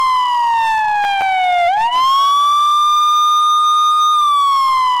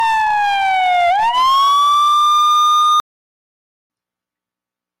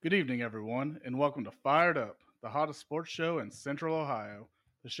Good evening, everyone, and welcome to Fired Up, the hottest sports show in Central Ohio.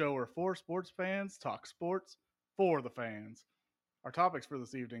 The show where four sports fans talk sports for the fans. Our topics for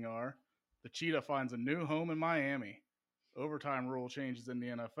this evening are the Cheetah finds a new home in Miami, overtime rule changes in the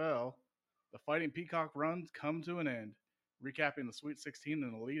NFL, the Fighting Peacock runs come to an end, recapping the Sweet 16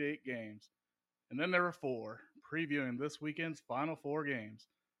 and Elite 8 games. And then there are four, previewing this weekend's final four games.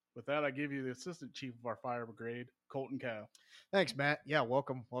 With that, I give you the assistant chief of our fire brigade, Colton Cow. Thanks, Matt. Yeah,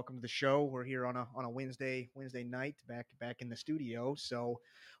 welcome to the show. We're here on a Wednesday night, back in the studio. So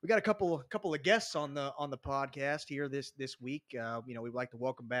we got a couple of guests on the podcast here this week. We'd like to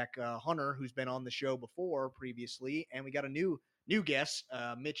welcome back Hunter, who's been on the show before previously, and we got a new guest,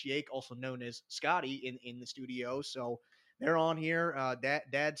 Mitch Yake, also known as Scotty, in the studio. So they're on here.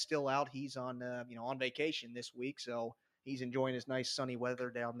 Dad's still out. He's on vacation this week, so he's enjoying his nice sunny weather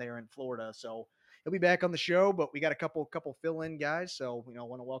down there in Florida. So he'll be back on the show, but we got a couple fill-in guys, so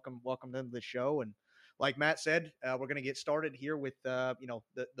want to welcome them to the show. And like Matt said, we're going to get started here with the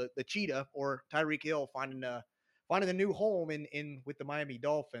Cheetah, or Tyreek Hill, finding a new home in with the Miami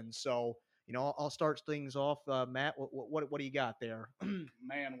Dolphins. So I'll start things off. Matt, what do you got there?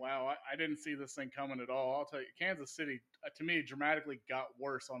 Man, wow, I didn't see this thing coming at all. I'll tell you, Kansas City, to me, dramatically got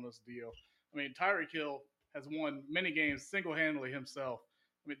worse on this deal. I mean, Tyreek Hill has won many games single-handedly himself.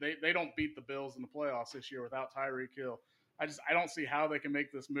 I mean, they don't beat the Bills in the playoffs this year without Tyreek Hill. I don't see how they can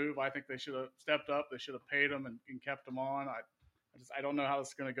make this move. I think they should have stepped up. They should have paid him and kept him on. I don't know how this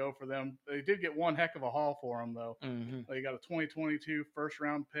is going to go for them. They did get one heck of a haul for him, though. Mm-hmm. They got a 2022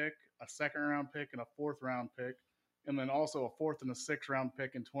 first-round pick, a second-round pick, and a fourth-round pick, and then also a fourth and a sixth-round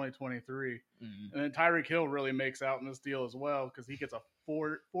pick in 2023. Mm-hmm. And then Tyreek Hill really makes out in this deal as well because he gets a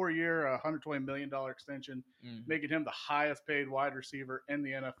four-year, $120 million extension, making him the highest-paid wide receiver in the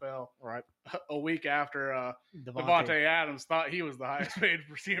NFL. Right. A week after Devontae Adams thought he was the highest-paid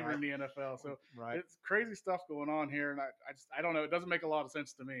receiver Right. in the NFL. So Right. It's crazy stuff going on here, and I don't know. It doesn't make a lot of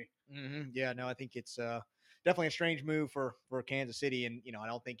sense to me. Mm-hmm. Yeah, no, I think it's definitely a strange move for Kansas City, and I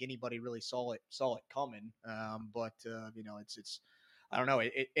don't think anybody really saw it coming. But it's I don't know,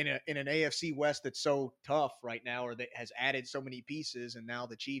 in an AFC West that's so tough right now, or that has added so many pieces, and now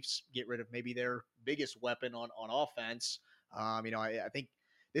the Chiefs get rid of maybe their biggest weapon on offense. I think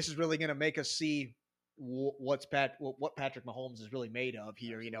this is really going to make us see what Patrick Mahomes is really made of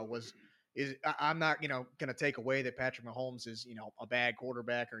here. I'm not, going to take away that Patrick Mahomes is, a bad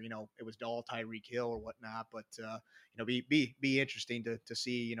quarterback, or, it was all Tyreek Hill or whatnot, but, be interesting to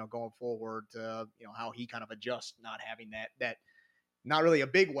see, going forward, how he kind of adjusts not having that not really a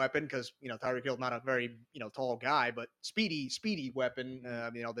big weapon, because, Tyreek Hill's not a very, tall guy, but speedy weapon,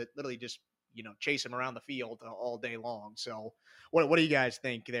 that literally just, chase him around the field all day long. So what do you guys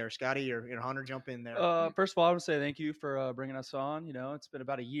think there, Scotty, or Hunter? Jump in there. First of all, I want to say thank you for bringing us on. It's been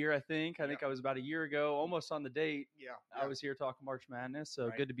about a year, I think. I think I was about a year ago, almost on the date. Yeah. I was here talking March Madness, so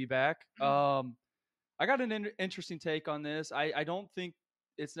Right. good to be back. I got an interesting take on this. I don't think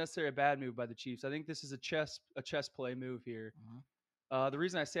it's necessarily a bad move by the Chiefs. I think this is a chess play move here. The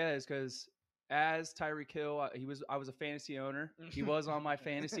reason I say that is because as Tyreek Hill, I was a fantasy owner. He was on my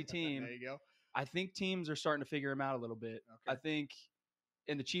fantasy team. There you go. I think teams are starting to figure him out a little bit. Okay. I think,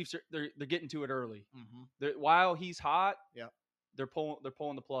 and the Chiefs they're getting to it early. Mm-hmm. While he's hot, Yeah. they're pulling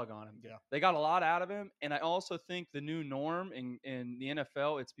the plug on him. Yeah. They got a lot out of him, and I also think the new norm in the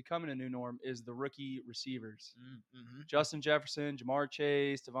NFL, it's becoming a new norm, is the rookie receivers. Mm-hmm. Justin Jefferson, Jamar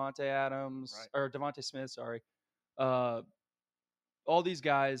Chase, Devontae Adams, Right. or Devontae Smith, sorry. All these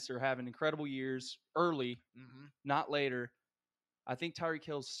guys are having incredible years early, Mm-hmm. not later. I think Tyreek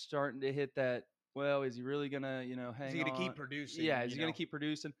Hill's starting to hit that. Well, is he really gonna, hang on? Is he going to keep producing? Yeah, is he going to keep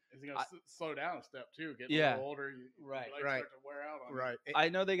producing? Is he going to slow down a step too? Getting Yeah. a little older, Right. legs start to wear out on him. Right. I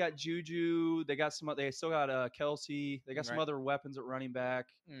know they got Juju. They got some. They still got Kelsey. They got some Right. other weapons at running back.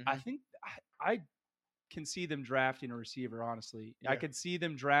 Mhm. I think I can see them drafting a receiver. Honestly, Yeah. I could see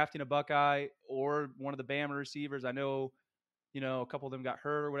them drafting a Buckeye or one of the Bama receivers. I know, a couple of them got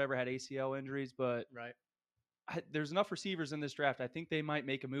hurt or whatever, had ACL injuries, but Right. there's enough receivers in this draft. I think they might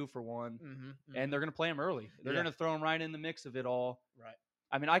make a move for one, Mm-hmm. and they're going to play him early. They're Yeah. going to throw him right in the mix of it all. Right.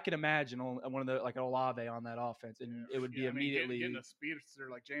 I mean, I could imagine one of the like an Olave on that offense, and it would be immediately. Getting a speedster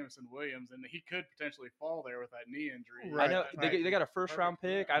like Jameson Williams, and he could potentially fall there with that knee injury. Right. I know Right. they got a first round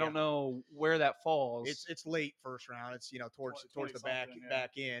pick. I don't know where that falls. It's late first round. It's towards the back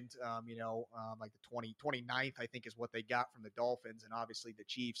end. Like the 29th, I think, is what they got from the Dolphins, and obviously the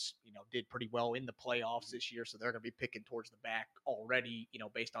Chiefs did pretty well in the playoffs this year, so they're going to be picking towards the back already,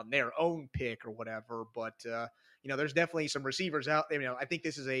 based on their own pick or whatever. But there's definitely some receivers out there. I think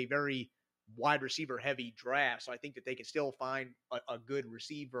this is a very wide receiver heavy draft. So I think that they can still find a good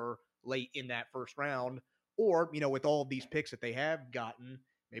receiver late in that first round, or, with all of these picks that they have gotten,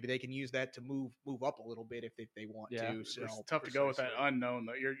 maybe they can use that to move up a little bit if they want Yeah. to. So It's tough to go with that precisely. unknown,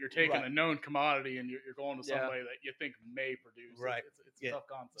 though. You're taking Right. a known commodity and you're going to Yeah. somebody that you think may produce. Right. It's a tough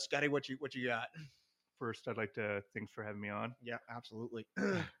concept. Scotty, what you got? First, I'd like to thanks for having me on. Yeah, absolutely.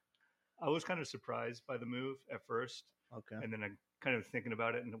 I was kind of surprised by the move at first, Okay. and then I kind of thinking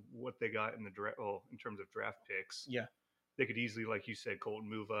about it and what they got in the draft. Well, in terms of draft picks, Yeah. they could easily, like you said, Colton,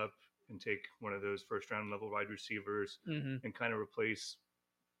 move up and take one of those first round level wide receivers Mm-hmm. and kind of replace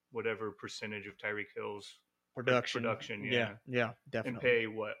whatever percentage of Tyreek Hill's Production. yeah, definitely. and pay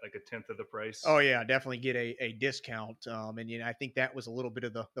what, like a tenth of the price. Oh yeah, definitely get a discount. And I think that was a little bit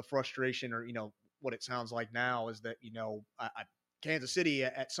of the frustration, or what it sounds like now is that Kansas City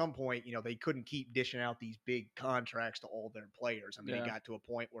at some point, they couldn't keep dishing out these big contracts to all their players. I mean, Yeah. It got to a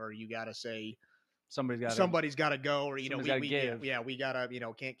point where you got to say Somebody's got to go, or we gotta give.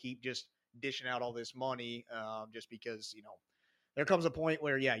 gotta can't keep just dishing out all this money just because there comes a point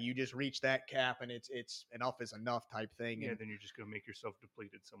where you just reach that cap and it's enough is enough type thing. Yeah, And, then you're just going to make yourself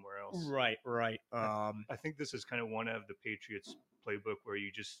depleted somewhere else. right. I think this is kind of one of the Patriots playbook where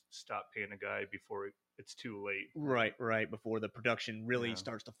you just stop paying a guy before it's too late. Right. Before the production really Yeah.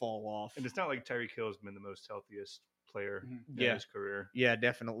 starts to fall off. And it's not like Tyreek Hill has been the most healthiest player Mhm. in his career. Yeah,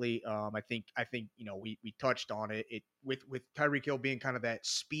 definitely. I think we touched on it. With Tyreek Hill being kind of that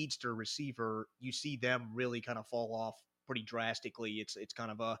speedster receiver, you see them really kind of fall off pretty drastically. It's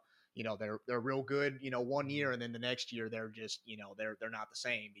kind of a they're real good 1 year, and then the next year they're just they're not the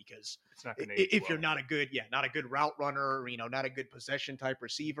same, because It's not going to if you're not a good route runner, not a good possession type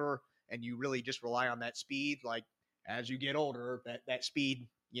receiver, and you really just rely on that speed, like as you get older, that speed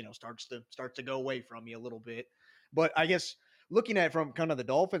starts to go away from you a little bit. But I guess looking at it from kind of the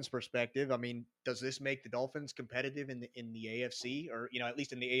Dolphins' perspective, I mean, does this make the Dolphins competitive in the AFC, or at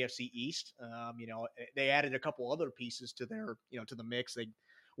least in the AFC East? They added a couple other pieces to their to the mix. They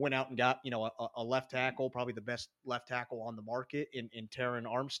went out and got a left tackle, probably the best left tackle on the market in Terron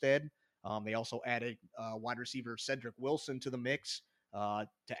Armstead. They also added wide receiver Cedric Wilson to the mix to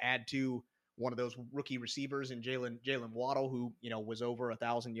add to one of those rookie receivers in Jalen Waddle, who was over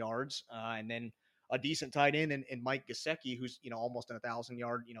 1,000 yards, and then a decent tight end in Mike Gesicki, who's almost a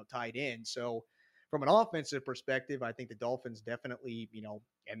 1,000-yard tight end. So from an offensive perspective, I think the Dolphins definitely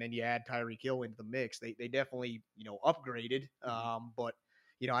and then you add Tyreek Hill into the mix, they definitely upgraded. But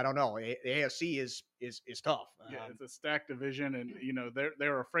I don't know. The AFC is tough. Yeah, it's a stacked division, and they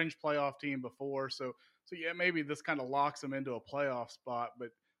were a fringe playoff team before, so yeah, maybe this kind of locks them into a playoff spot, but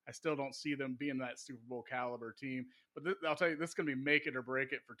I still don't see them being that Super Bowl caliber team. But I'll tell you, this is going to be make it or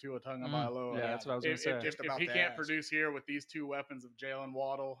break it for Tua Tagovailoa. Yeah, that's what I was going to say. If he can't produce here with these two weapons of Jalen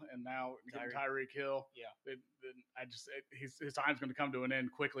Waddle and now Tyreek Hill, then his time's going to come to an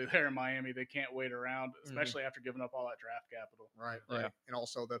end quickly there in Miami. They can't wait around, especially after giving up all that draft capital. Right. Yeah. And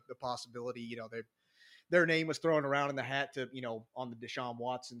also the possibility, their name was thrown around in the hat to, on the Deshaun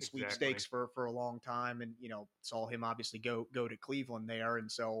Watson sweepstakes for a long time, and, saw him obviously go to Cleveland there.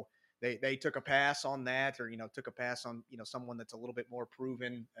 And so they took a pass on that, or, took a pass on, someone that's a little bit more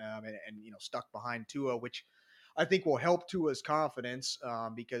proven and stuck behind Tua, which I think will help Tua's confidence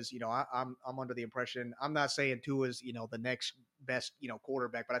because, I'm under the impression, I'm not saying Tua's, the next best,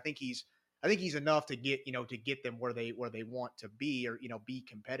 quarterback, but I think he's enough to get, to get them where they want to be, or, be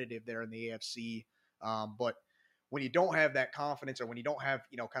competitive there in the AFC. But when you don't have that confidence, or when you don't have,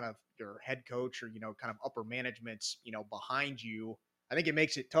 kind of your head coach, or, kind of upper management's, behind you, I think it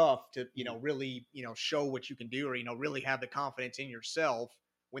makes it tough to, really, show what you can do, or, really have the confidence in yourself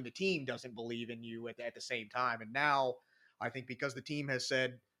when the team doesn't believe in you at the same time. And now I think because the team has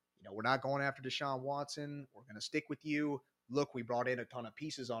said, we're not going after Deshaun Watson, we're going to stick with you. Look, we brought in a ton of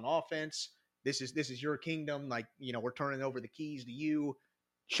pieces on offense. This is your kingdom. Like, we're turning over the keys to you.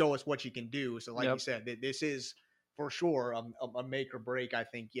 Show us what you can do. So like you said, this is for sure a make or break, I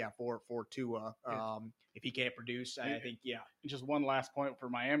think, for Tua. If he can't produce, I think, Just one last point for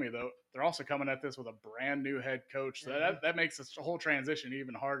Miami, though. They're also coming at this with a brand new head coach. So that makes this whole transition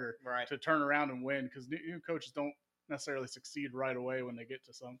even harder to turn around and win, because new coaches don't necessarily succeed right away when they get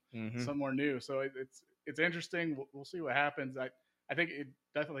to somewhere new. So it's interesting. We'll see what happens. I think it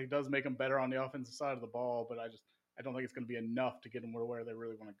definitely does make them better on the offensive side of the ball, but I don't think it's going to be enough to get them where they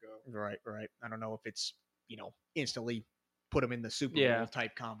really want to go. Right. I don't know if it's, instantly put them in the Super Bowl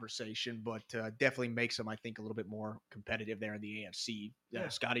type conversation, but definitely makes them, I think, a little bit more competitive there in the AFC.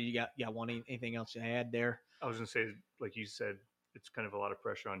 Scotty, you got anything else to add there? I was going to say, like you said, it's kind of a lot of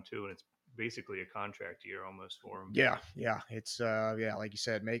pressure on too, and it's basically a contract year almost for him. Yeah, it's like you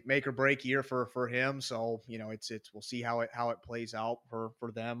said, make or break year for him. So it's we'll see how it plays out for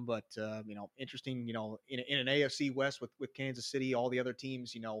them. But interesting. In an AFC West with Kansas City, all the other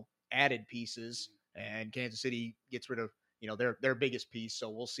teams added pieces, and Kansas City gets rid of their biggest piece. So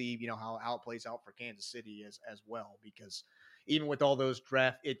we'll see how it plays out for Kansas City as well, because even with all those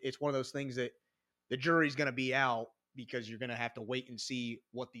draft, it's one of those things that the jury's going to be out, because you're going to have to wait and see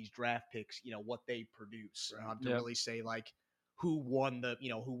what these draft picks, what they produce to really say like who won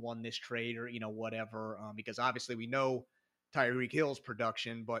this trade or, whatever. Because obviously we know Tyreek Hill's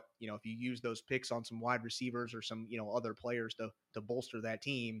production, but if you use those picks on some wide receivers or some, other players to bolster that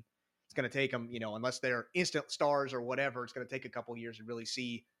team, it's going to take them, unless unless they're instant stars or whatever, it's going to take a couple of years to really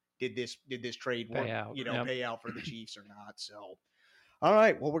see, did this trade work, pay out for the Chiefs or not. So, all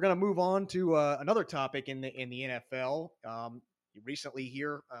right. Well, we're going to move on to another topic in the NFL. Recently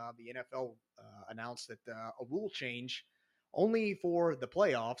here, the NFL announced that a rule change only for the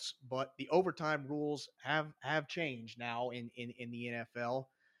playoffs, but the overtime rules have changed now in the NFL.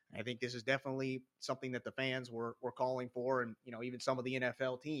 I think this is definitely something that the fans were calling for, and even some of the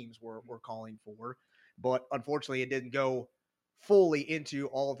NFL teams were calling for. But unfortunately, it didn't go fully into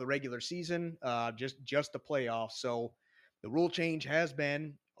all of the regular season, just the playoffs. So the rule change has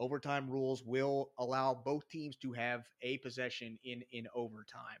been overtime rules will allow both teams to have a possession in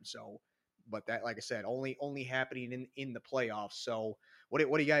overtime. So, but that, like I said, only happening in the playoffs. So what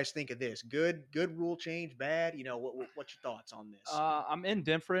do you guys think of this? Good rule change, bad? What's your thoughts on this? I'm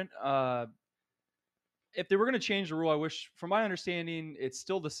indifferent. If they were going to change the rule, I wish, from my understanding, it's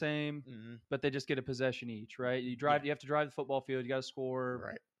still the same, but they just get a possession each, right? You have to drive the football field, you got to score,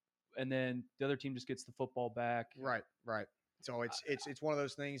 right? And then the other team just gets the football back. Right. So it's one of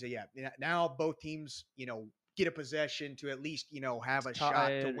those things that, now both teams, get a possession to at least, have a shot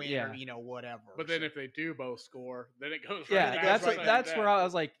to win or, whatever. But then if they do both score, then it goes that's where I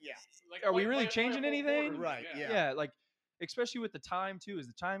was like, like, are we really changing anything? Right. Yeah. Like, especially with the time too. Is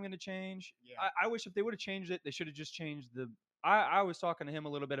the time going to change? Yeah. I wish if they would have changed it, they should have just changed I was talking to him a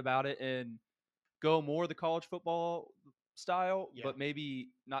little bit about it and go more the college football style, but maybe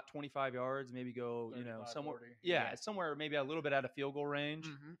not 25 yards, maybe go, somewhere, 40. somewhere maybe a little bit out of field goal range.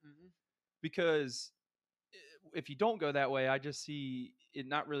 Because if you don't go that way, I just see it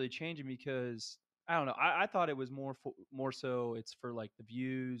not really changing, because I don't know. I thought it was more so it's for like the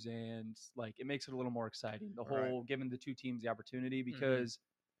views, and like it makes it a little more exciting. The whole giving the two teams the opportunity, because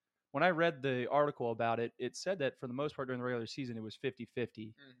when I read the article about it, it said that for the most part during the regular season, it was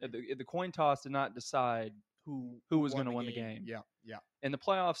 50-50. The coin toss did not decide who was going to win the game. Yeah. In the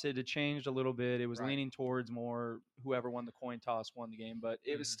playoffs, it had changed a little bit. It was leaning towards more whoever won the coin toss won the game, but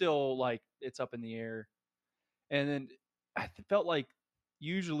it was still like it's up in the air. And then I felt like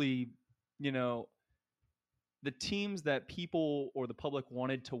usually, the teams that people or the public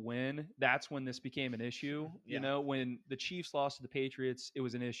wanted to win, that's when this became an issue. When the Chiefs lost to the Patriots, it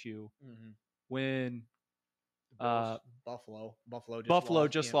was an issue. When Buffalo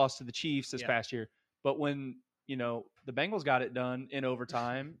just lost to the Chiefs this past year. But when, the Bengals got it done in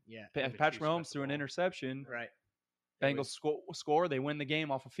overtime, Patrick Mahomes threw an interception. Right. Bengals score, they win the game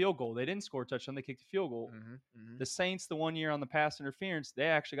off a field goal. They didn't score a touchdown, they kicked a field goal. The Saints, the 1 year on the pass interference, they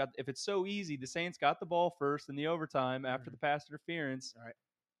actually got, if it's so easy, the Saints got the ball first in the overtime after the pass interference. Right.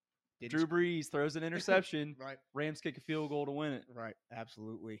 Drew Brees throws an interception. Right. Rams kick a field goal to win it. Right.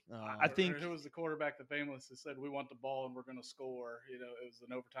 Absolutely. I think who was the quarterback that famously said, "We want the ball and we're going to score." It was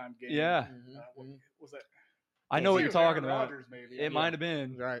an overtime game. Yeah. What was that? I know what you're talking about. Rodgers, maybe. It might have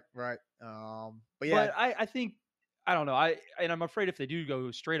been. Right. But I think, I don't know. I'm afraid if they do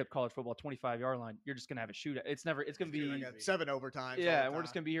go straight up college football 25-yard line, you're just gonna have a shootout. It's going to be like 7 overtimes. Yeah, and we're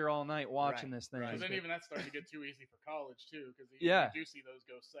just gonna be here all night watching this thing. Because then even that's starting to get too easy for college too. Because you do see those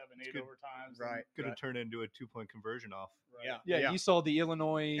go 7, 8 overtimes. Right. Could have turned into a 2-point conversion off. Right. Yeah. You saw the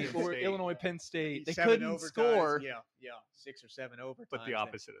Illinois Penn State. They 7 couldn't overtimes, score. Yeah. 6 or 7 overtimes. But the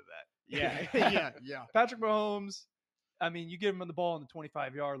opposite of that. Yeah. Patrick Mahomes. I mean, you give him the ball on the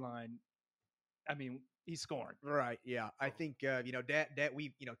 25-yard line. I mean, he's scoring. Right. Yeah. I think, Dad,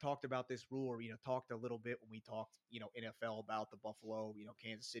 we, talked about this rule, or, talked a little bit when we talked, NFL about the Buffalo,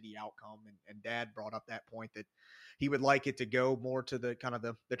 Kansas City outcome. And Dad brought up that point that he would like it to go more to the kind of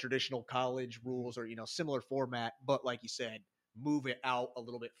the traditional college rules, or, similar format. But like you said, move it out a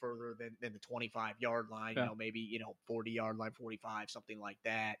little bit further than the 25-yard line, maybe, 40-yard line, 45, something like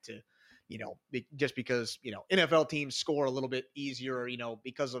that, to, just because, NFL teams score a little bit easier,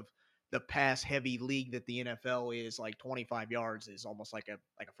 because of the pass heavy league that the NFL is, like 25 yards is almost like a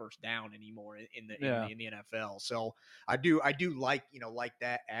first down anymore in the NFL. So I do like, like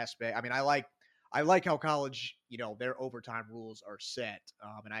that aspect. I mean, I like how college, their overtime rules are set.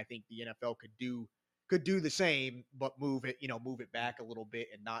 And I think the NFL could do the same, but move it back a little bit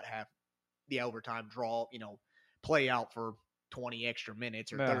and not have the overtime draw, play out for 20 extra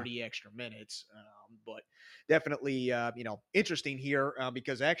minutes or 30 extra minutes. But definitely, interesting here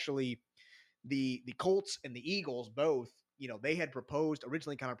because actually the Colts and the Eagles both, they had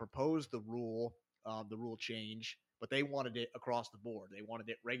originally kind of proposed the rule change, but they wanted it across the board. They wanted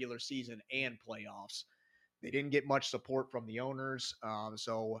it regular season and playoffs. They didn't get much support from the owners.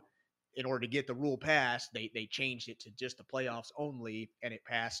 So in order to get the rule passed, they changed it to just the playoffs only, and it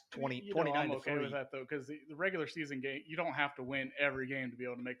passed 29 I'm to okay 3. with that, though, because the regular season game, you don't have to win every game to be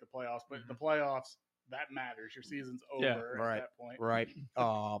able to make the playoffs, but the playoffs, that matters. Your season's over at that point. Right.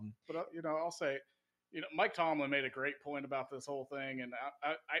 But, I'll say, Mike Tomlin made a great point about this whole thing, and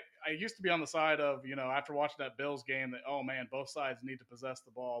I used to be on the side of, after watching that Bills game that, oh, man, both sides need to possess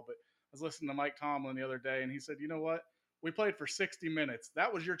the ball, but I was listening to Mike Tomlin the other day, and he said, you know what? We played for 60 minutes.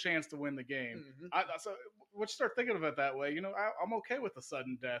 That was your chance to win the game. So once you start thinking of it that way, I'm okay with the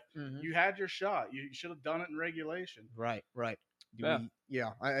sudden death. You had your shot. You should have done it in regulation. Right.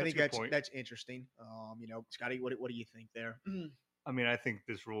 I think that's interesting. Scotty, what do you think there? I mean, I think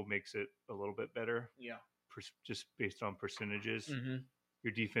this rule makes it a little bit better. Yeah. Just based on percentages.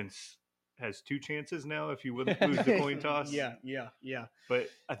 Your defense has 2 chances now if you lose the coin toss. Yeah. But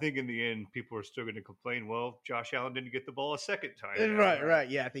I think in the end, people are still going to complain, well, Josh Allen didn't get the ball a second time. Right.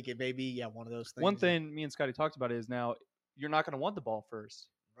 Yeah, I think it may be one of those things. One thing me and Scotty talked about is now you're not going to want the ball first.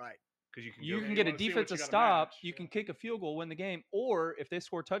 Right. Because you can get a defensive stop, you can kick a field goal, win the game, or if they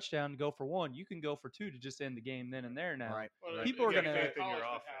score a touchdown and go for 1, you can go for 2 to just end the game then and there now. Right. Well, people are going to faith in your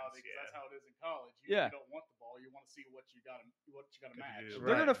offense. That's how it is in college. You don't want the ball. You want to see what you got to match.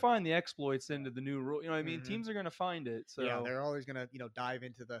 They're going to find the exploits into the new rule. You know what I mean? Teams are going to find it. So yeah, they're always going to, dive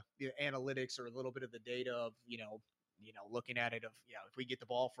into the analytics or a little bit of the data of, looking at it of, if we get the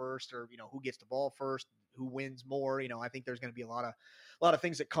ball first or, who gets the ball first, who wins more. I think there's going to be a lot of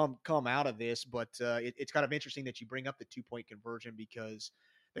things that come out of this, but it's kind of interesting that you bring up the 2-point conversion because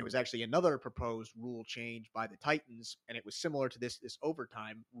there was actually another proposed rule change by the Titans, and it was similar to this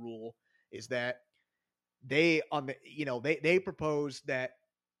overtime rule, is that they proposed that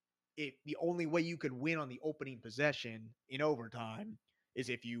the only way you could win on the opening possession in overtime is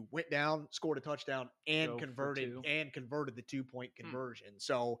if you went down, scored a touchdown, and converted the 2-point conversion.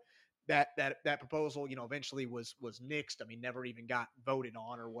 So that proposal, eventually was nixed. I mean, never even got voted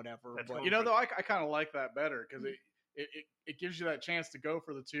on or whatever. But, though I kind of like that better because it gives you that chance to go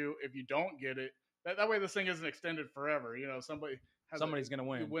for the 2. If you don't get it, that way this thing isn't extended forever. Somebody's going to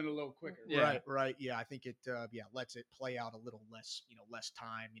win. Win a little quicker. Yeah. Right. Yeah, I think it lets it play out a little less, less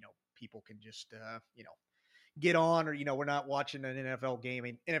time. People can just get on, or we're not watching an NFL game. I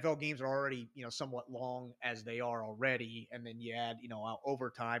mean, NFL games are already somewhat long as they are already, and then you add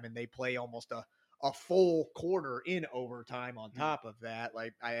overtime, and they play almost a full quarter in overtime on top of that.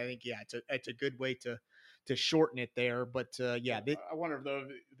 Like I think it's a good way to shorten it there. But I wonder though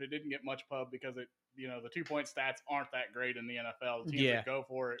if it didn't get much pub because it the 2-point stats aren't that great in the NFL. The teams that go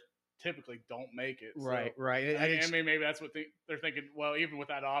for it typically don't make it. Right. I mean, maybe that's what they're thinking. Well, even with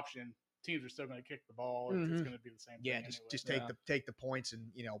that option, teams are still going to kick the ball. It's going to be the same. Yeah, thing just anyway. take the points and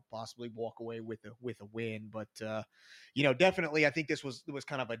possibly walk away with a win. But definitely, I think this was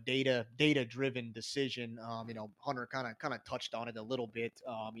kind of a data driven decision. Hunter kind of touched on it a little bit.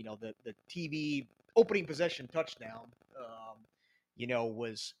 The TV opening possession touchdown,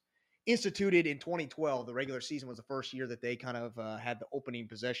 was instituted in 2012. The regular season was the first year that they kind of had the opening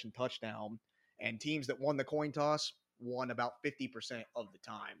possession touchdown, and teams that won the coin toss won about 50% of the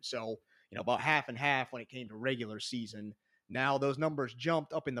time. So, about half and half when it came to regular season. Now those numbers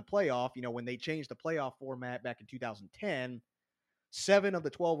jumped up in the playoff. When they changed the playoff format back in 2010, 7 of the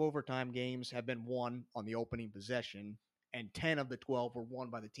 12 overtime games have been won on the opening possession, and 10 of the 12 were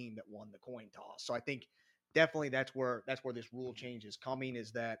won by the team that won the coin toss. So I think definitely that's where this rule change is coming,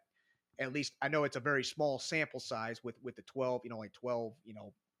 is that at least I know it's a very small sample size with the 12, like 12,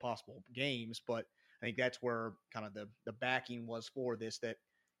 possible games, but I think that's where kind of the backing was for this, that,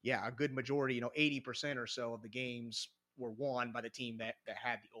 a good majority, 80% or so of the games were won by the team that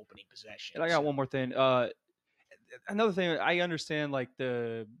had the opening possession. And I got one more thing. Another thing, I understand like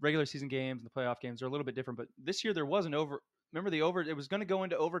the regular season games and the playoff games are a little bit different, but this year there was remember it was going to go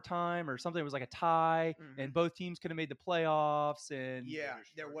into overtime or something. It was like a tie, Mhm. and both teams could have made the playoffs. And Yeah,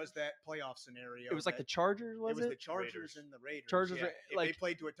 Raiders, there was Chargers. that playoff scenario. it was like the that- Chargers, It was was it? the Chargers Raiders. and the Raiders. Chargers, yeah. right, If like- they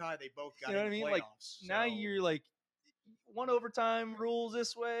played to a tie, they both got You know what I in the mean? Like, playoffs. now so- you're like one overtime rules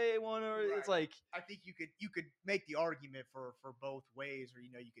this way, one or Right. it's like I think you could make the argument for both ways, or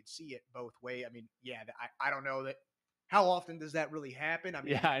you could see it both ways. I mean, yeah, I don't know that. How often does that really happen? I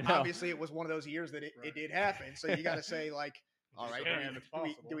mean, Yeah, I know. obviously it was one of those years that it Right. did happen. So you got to say like, all Just right, saying, it's do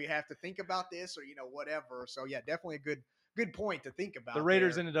possible. we have to think about this, or whatever. So yeah, definitely a good point to think about. the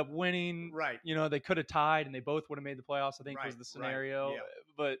Raiders there. ended up winning. Right. You know, they could have tied and they both would have made the playoffs, I think was Right, the right, scenario. yeah.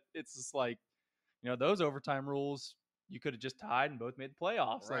 But it's just like, those overtime rules, you could have just tied and both made the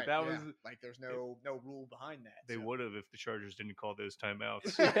playoffs. Right, Like that yeah. was like there's no rule behind that. They so. would have if the Chargers didn't call those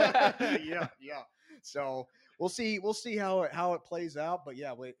timeouts. yeah. So we'll see how it plays out. But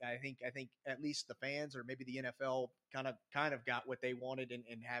yeah, I think at least the fans, or maybe the NFL kind of got what they wanted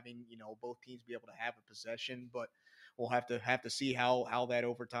in having both teams be able to have a possession. But we'll have to see how that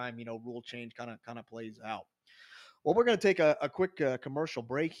overtime rule change kind of plays out. Well, we're going to take a quick commercial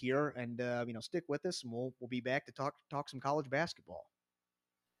break here, and stick with us, and we'll be back to talk some college basketball.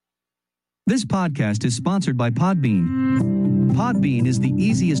 This podcast is sponsored by Podbean. Podbean is the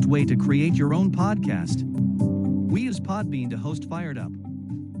easiest way to create your own podcast. We use Podbean to host Fired Up.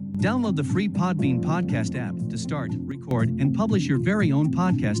 Download the free Podbean podcast app to start, record, and publish your very own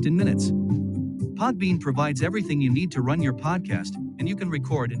podcast in minutes. Podbean provides everything you need to run your podcast, and you can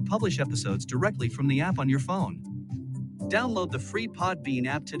record and publish episodes directly from the app on your phone. Download the free Podbean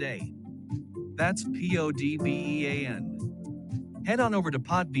app today. That's Podbean. Head on over to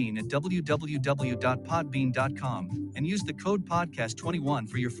Podbean at www.podbean.com and use the code podcast21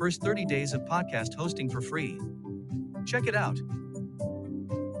 for your first 30 days of podcast hosting for free. Check it out.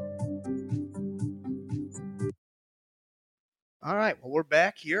 All right, well, we're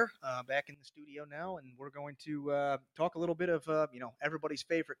back here, back in the studio now, and we're going to talk a little bit of, everybody's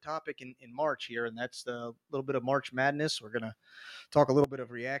favorite topic in March here, and that's the little bit of March Madness. We're going to talk a little bit of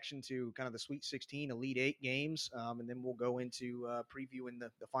reaction to kind of the Sweet 16, Elite 8 games, and then we'll go into previewing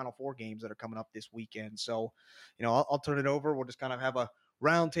the Final Four games that are coming up this weekend. So, I'll turn it over. We'll just kind of have a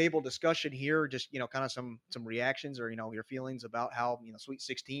roundtable discussion here, just, kind of some reactions or, your feelings about how, Sweet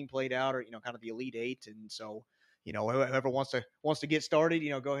 16 played out, or, kind of the Elite 8, and so – whoever wants to get started,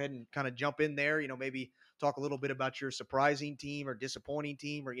 go ahead and kind of jump in there, maybe talk a little bit about your surprising team or disappointing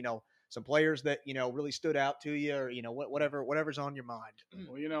team, or, some players that, really stood out to you, or, whatever's on your mind.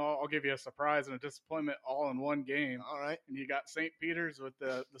 Well, I'll give you a surprise and a disappointment all in one game. All right. And you got St. Peter's with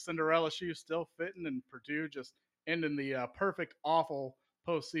the Cinderella shoe still fitting, and Purdue just ending the perfect, awful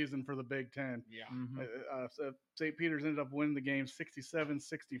postseason for the Big Ten. Yeah. So St. Peter's ended up winning the game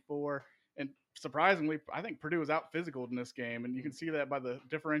 67-64. And surprisingly, I think Purdue was out physical in this game, and you can see that by the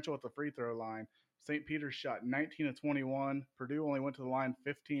differential at the free throw line. St. Peter's shot 19 of 21. Purdue only went to the line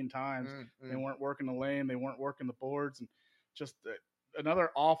 15 times. They weren't working the lane. They weren't working the boards. And just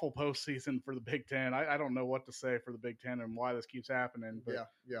another awful postseason for the Big Ten. I don't know what to say for the Big Ten and why this keeps happening, but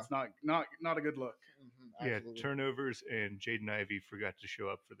it's not a good look. Yeah, turnovers, and Jaden Ivey forgot to show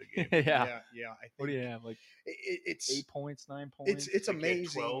up for the game. yeah. I think What do you have? Like it's 8 points, 9 points? it's Like, yeah,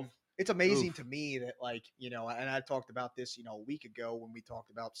 amazing. 12. It's amazing Oof. to me that, like, and I talked about this, a week ago when we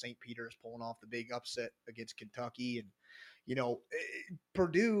talked about St. Peter's pulling off the big upset against Kentucky. And,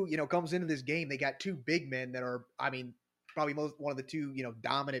 Purdue, comes into this game. They got two big men that are, probably one of the two,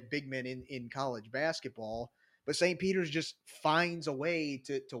 dominant big men in college basketball. But St. Peter's just finds a way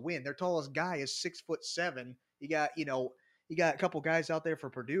to win. Their tallest guy is 6'7". You got a couple guys out there for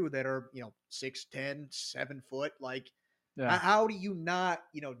Purdue that are, 6'10", 7 foot. Like, Yeah. how do you not,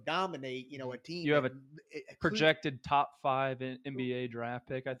 dominate, a team? You have that- Projected top 5 in NBA draft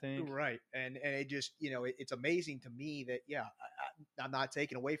pick, I think. Right. And it just, it's amazing to me that, I'm not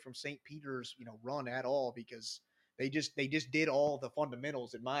taking away from St. Peter's, run at all, because they just did all the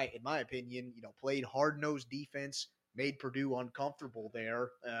fundamentals in my opinion, played hard-nosed defense, made Purdue uncomfortable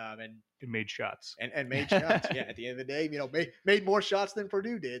there, and made shots. and made shots. Yeah. At the end of the day, made more shots than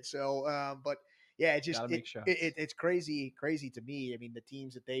Purdue did. So, but yeah, it just, Gotta make shots. it's crazy to me. I mean, the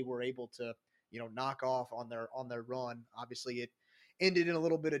teams that they were able to, knock off on their run, obviously it ended in a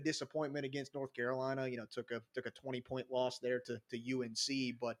little bit of disappointment against North Carolina. Took a 20-point loss there to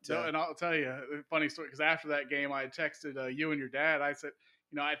UNC. But And I'll tell you a funny story, because after that game, I texted you and your dad. I said,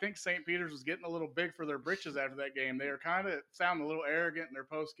 I think St. Peter's was getting a little big for their britches after that game. They were kind of sounding a little arrogant in their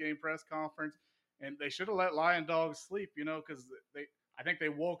post-game press conference, and they should have let Lion Dogs sleep, because I think they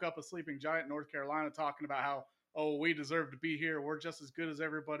woke up a sleeping giant in North Carolina talking about how, we deserve to be here. We're just as good as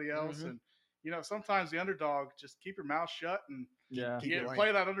everybody else. Mhm. And, sometimes the underdog, just keep your mouth shut and Yeah. Keep it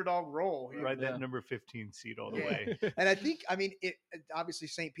play that underdog role. Ride Yeah. that number 15 seed all the Yeah. way. And I think, it obviously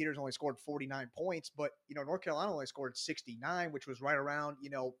St. Peter's only scored 49 points, but North Carolina only scored 69, which was right around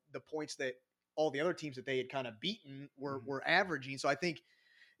the points that all the other teams that they had kind of beaten were averaging. So I think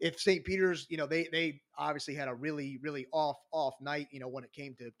if St. Peter's, they obviously had a really really off night, when it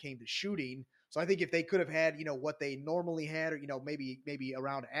came to shooting. So I think if they could have had what they normally had, or maybe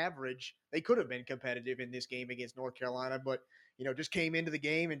around average, they could have been competitive in this game against North Carolina. But just came into the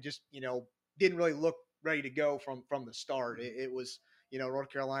game and just didn't really look ready to go from the start. It was North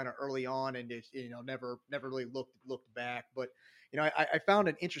Carolina early on, and it never really looked back. But I found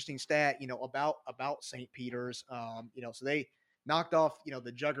an interesting stat about St. Peter's. So they knocked off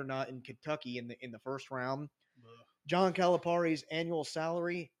the juggernaut in Kentucky in the first round. John Calipari's annual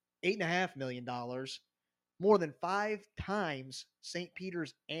salary $8.5 million, more than 5 times St.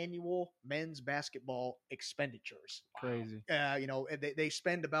 Peter's annual men's basketball expenditures. Crazy. They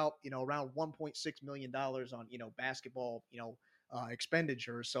spend about around $1.6 million on basketball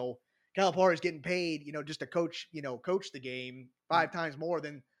expenditures. So Calipari is getting paid just to coach the game 5 times more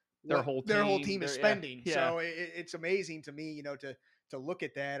than Their what whole team team, is yeah, spending. yeah. So it's amazing to me to look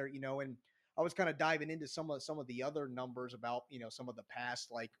at that, and I was kind of diving into some of the other numbers about some of the past,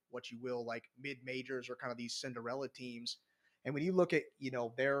 like what you will, like mid majors or kind of these Cinderella teams. And when you look at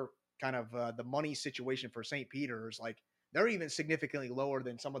their kind of the money situation for St. Peter's, like they're even significantly lower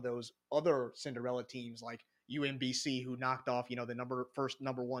than some of those other Cinderella teams like UMBC, who knocked off the first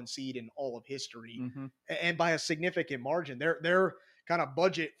number 1 seed in all of history, Mm-hmm. and by a significant margin. Their kind of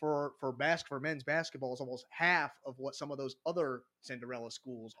budget for men's basketball is almost half of what some of those other Cinderella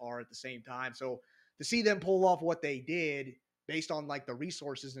schools are at the same time. So to see them pull off what they did based on like the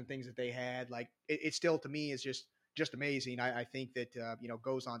resources and things that they had, like it still to me is just amazing. I think that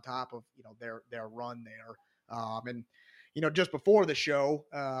goes on top of their run there. And just before the show,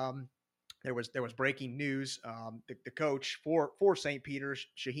 there was breaking news. The coach for St. Peter's,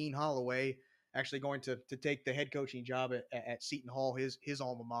 Shaheen Holloway, actually going to take the head coaching job at Seton Hall, his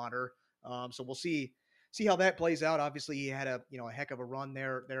alma mater. So we'll see how that plays out. Obviously, he had a heck of a run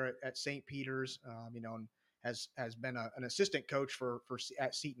there at St. Peter's. And has been an assistant coach for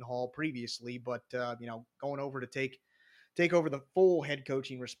at Seton Hall previously, but going over to take over the full head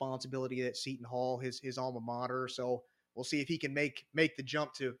coaching responsibility at Seton Hall, his alma mater. So we'll see if he can make the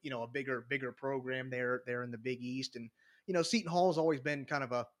jump to a bigger program there in the Big East. And Seton Hall has always been kind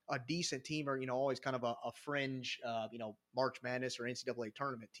of a decent team, or always kind of a fringe March Madness or NCAA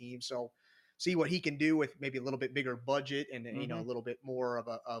tournament team. So see what he can do with maybe a little bit bigger budget and a little bit more of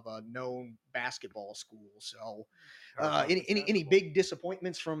a known basketball school. So any big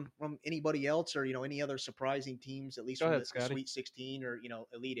disappointments from anybody else, or any other surprising teams, at least Go from ahead, the Scotty. Sweet 16 or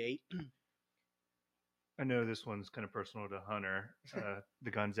Elite 8? I know this one's kind of personal to Hunter,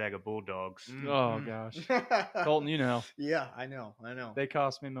 the Gonzaga Bulldogs. Oh gosh, Colton, Yeah, I know. they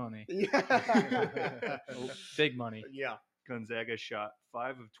cost me money, Yeah. big money. Yeah. Gonzaga shot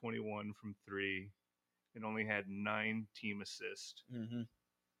 5 of 21 from 3 and only had 9 team assists. Mm-hmm.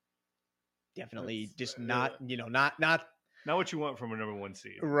 Definitely That's, just not Not what you want from a number 1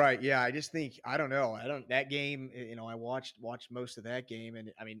 seed. right. Yeah. I just think, I don't know. That game, I watched most of that game,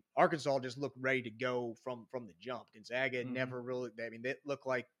 and I mean, Arkansas just looked ready to go from the jump. Gonzaga never really, they looked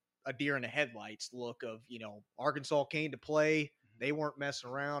like a deer in the headlights look of, Arkansas came to play. They weren't messing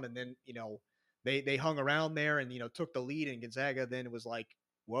around. And then, they hung around there and, took the lead, and Gonzaga then it was like,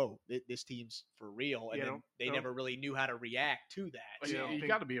 whoa, this team's for real. And then they never really knew how to react to that. But So, you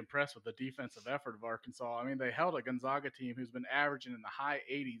got to be impressed with the defensive effort of Arkansas. I mean, they held a Gonzaga team who's been averaging in the high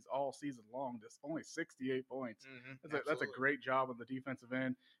 80s all season long, just only 68 points. That's a great job on the defensive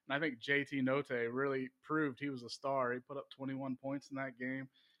end. And I think JT Note really proved he was a star. He put up 21 points in that game.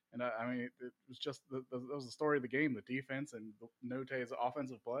 And I mean, it was just that was the story of the game, the defense and Note's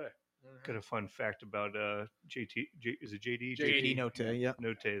offensive play. Got a fun fact about JT. Is it JD? JD Note, yeah.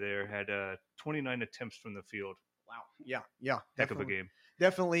 Note there had 29 attempts from the field. Wow. Yeah. Heck of a game.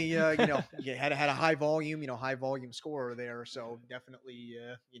 Definitely, had a high volume scorer there. So definitely,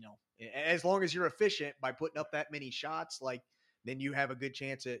 as long as you're efficient by putting up that many shots, like then you have a good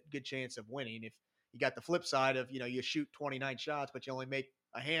chance of winning. If you got the flip side of you shoot 29 shots, but you only make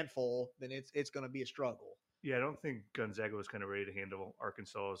a handful, then it's going to be a struggle. Yeah, I don't think Gonzaga was kind of ready to handle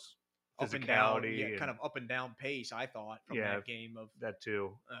Arkansas's Up and down, physicality. kind of up and down pace. I thought from that game of that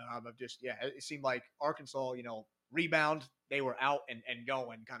too. of just it seemed like Arkansas, rebound, they were out and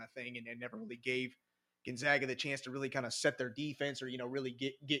going kind of thing, and never really gave Gonzaga the chance to really kind of set their defense or, really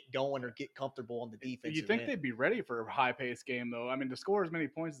get going or get comfortable on the defense. You think they'd be ready for a high-paced game, though? I mean, to score as many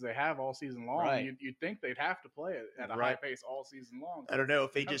points as they have all season long, Right. you'd think they'd have to play it at a high Right. pace all season long. I don't know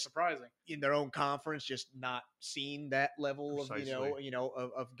if they Kind of just surprising. in their own conference just not seen that level of Precisely.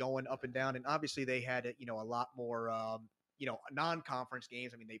 of going up and down, and obviously they had a lot more non-conference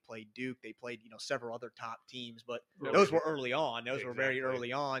games. I mean, they played Duke, they played several other top teams, but Yeah, those we- were early on. Those were very Exactly.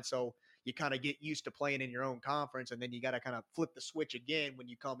 early on, so you kind of get used to playing in your own conference, and then you got to kind of flip the switch again when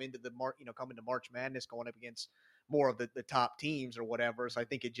you come into come into March Madness, going up against more of the top teams or whatever. So I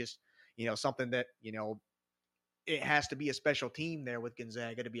think it just something that it has to be a special team there with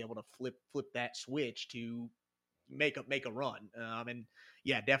Gonzaga to be able to flip that switch to make a run. And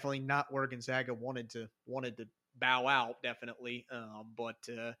yeah, definitely not where Gonzaga wanted to bow out, definitely.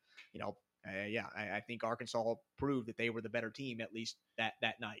 I think Arkansas proved that they were the better team at least that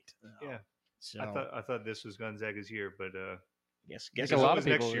night. Yeah. So I thought this was Gonzaga's year, but guess a lot of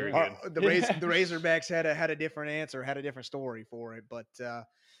next people, year yeah. again. the Razorbacks had a different answer, had a different story for it. But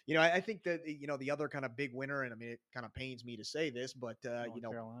I think that the other kind of big winner, and I mean it kind of pains me to say this, but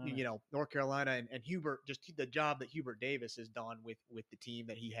North Carolina and Hubert, just the job that Hubert Davis has done with the team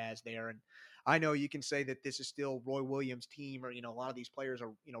that he has there. And I know you can say that this is still Roy Williams' team, or a lot of these players are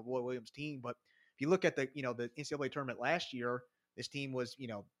Roy Williams' team, but if you look at the NCAA tournament last year, this team was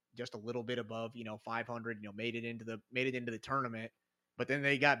just a little bit above 500, made it into the tournament, but then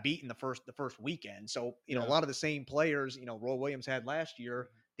they got beaten the first weekend. So a lot of the same players Roy Williams had last year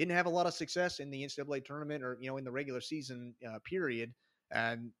didn't have a lot of success in the NCAA tournament or in the regular season period.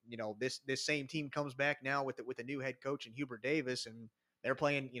 And this same team comes back now with a new head coach and Hubert Davis, and they're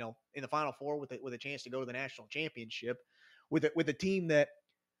playing in the Final Four with a chance to go to the national championship with a team that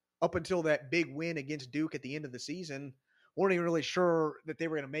up until that big win against Duke at the end of the season weren't even really sure that they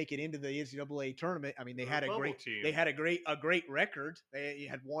were going to make it into the NCAA tournament. I mean, they had a great record. They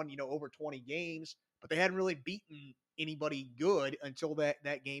had won over 20 games, but they hadn't really beaten anybody good until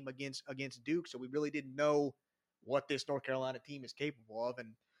that game against Duke. So we really didn't know what this North Carolina team is capable of, and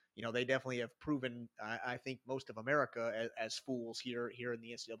they definitely have proven, I think, most of America as fools here in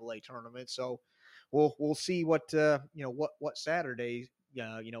the NCAA tournament. So we'll see what Saturday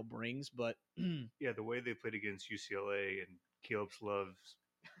brings, but Yeah, the way they played against UCLA and Caleb Love's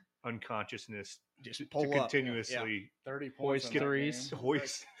unconsciousness just to pull up. continuously 30 points Hoist in that threes.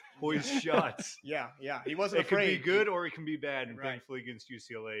 game. hoist shots. Yeah. He wasn't It could afraid. be good or it can be bad, and Right. thankfully against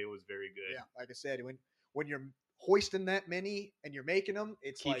UCLA it was very good. Yeah, like I said, when you're hoisting that many and you're making them,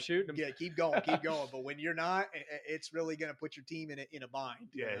 it's Keep like shooting 'em. yeah, keep going. But when you're not, it's really going to put your team in a bind.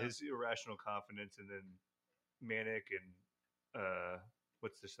 Yeah, his irrational confidence, and then Manic and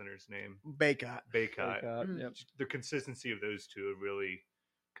what's the center's name? Baycott. Baycott. Yep. The consistency of those two have really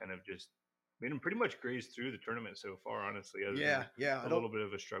kind of just made him pretty much graze through the tournament so far, honestly. Other Yeah, than a little bit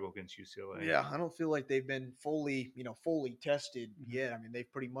of a struggle against UCLA. Yeah, I don't feel like they've been fully tested Mm-hmm. yet. I mean, they've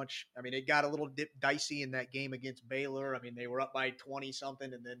pretty much. I mean, it got a little dicey in that game against Baylor. I mean, they were up by 20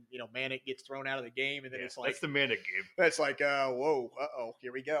 something, and then Manic gets thrown out of the game, and then Yeah, it's like that's the Manic game. that's like, whoa,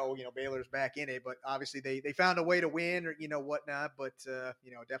 here we go. Baylor's back in it, but obviously they found a way to win or whatnot. But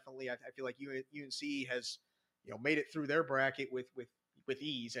definitely, I feel like UNC has made it through their bracket with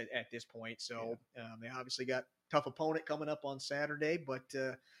ease at this point. So they obviously got tough opponent coming up on Saturday, but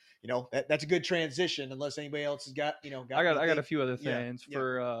that's a good transition. Unless anybody else has got I got a anything. few other Yeah, things yeah.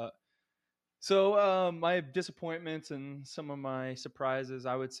 for my disappointments and some of my surprises.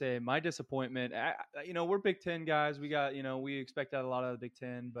 I would say my disappointment, we're Big Ten guys. We got, we expect out a lot of the Big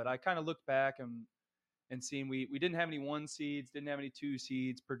Ten, but I kind of looked back and seen we didn't have any 1 seeds, didn't have any 2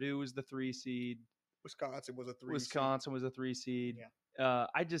 seeds. Purdue was the 3 seed. Wisconsin was a 3. Wisconsin was a 3 seed. Yeah.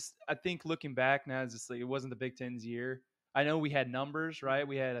 I think looking back now, it's just like it wasn't the Big Ten's year. I know we had numbers, right?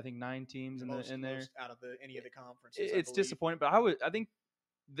 We had I think 9 teams in there. Most out of any of the conferences. I It's believe. disappointing, but I think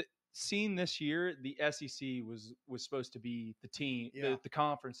seeing this year, the SEC was supposed to be the team, Yeah. the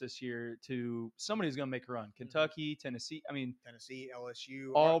conference this year. To somebody's going to make a run. Kentucky, Tennessee. I mean, Tennessee,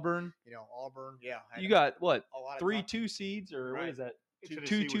 LSU, Auburn. Auburn. Yeah, You got what? a lot of 3 top- 2 seeds or what Right. is that?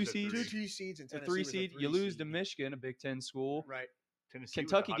 Tennessee two was a seeds? 2 seeds and A Tennessee 3 was a seed. 3 You lose to seed. Michigan, a Big Ten school. Right. Tennessee was the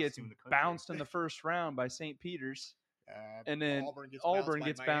Kentucky hottest gets team in the country. bounced in the first round by St. Peter's, and then Auburn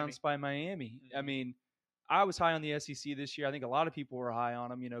gets by bounced by Miami. I Mhm. mean, I was high on the SEC this year. I think a lot of people were high on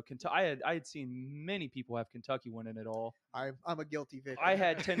them. Kentucky. I had seen many people have Kentucky winning it all. I'm a guilty victim. I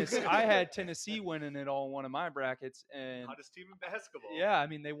had Tennessee winning it all in one of my brackets, and Hottest team in basketball. yeah, I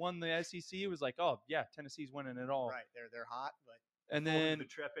mean they won the SEC. It was like, oh yeah, Tennessee's winning it all. Right, they're hot, but And Fall into then the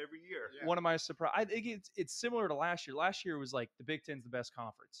trap every year. Yeah. one of my surprise, I think it's similar to last year. Last year was like the Big Ten's the best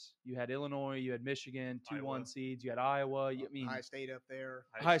conference. You had Illinois, you had Michigan, 2-1 Iowa. seeds. You had Iowa. I mean, Ohio State up there.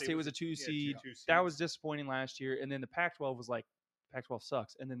 Ohio State was a 2 yeah, seed. two That seeds. was disappointing last year. And then the Pac-12 was like, Pac-12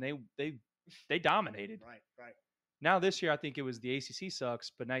 sucks. And then they dominated. Right. Now this year, I think it was the ACC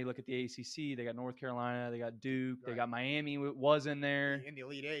sucks, but now you look at the ACC. They got North Carolina, they got Duke, they Right. got Miami was in there. In the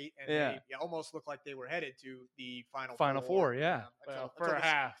Elite Eight, and Yeah. they almost looked like they were headed to the Final Four, yeah. Well, until for a the-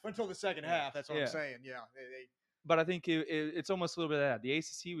 half. until the second Yeah. half. That's what Yeah. I'm saying. Yeah, they But I think it's almost a little bit of that. The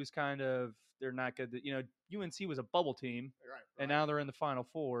ACC was kind of they're not good. You know, UNC was a bubble team, right. and now they're in the Final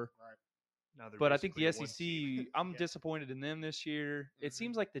Four. Now they're But I think the basically a 1 seed. SEC, I'm Yeah. disappointed in them this year. It Mhm.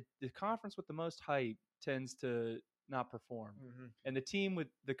 seems like the conference with the most hype tends to not perform, and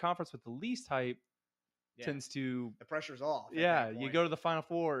the conference with the least hype Yeah. tends to. The pressure's off. at Yeah, that you point. go to the Final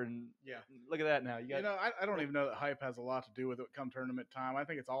Four and Yeah. look at that now. You got You know, I don't even know that hype has a lot to do with it come tournament time. I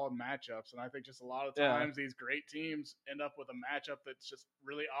think it's all in matchups, and I think just a lot of Yeah. times these great teams end up with a matchup that's just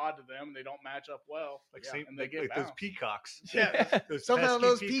really odd to them, and they don't match up well. Like, Yeah, same, and they like, get like those bounced. peacocks. Yeah. Those Somehow pesky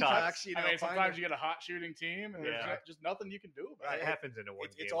those peacocks, you know, I mean, find sometimes a- you get a hot shooting team, and Yeah. there's just nothing you can do about Right. It it. happens in a one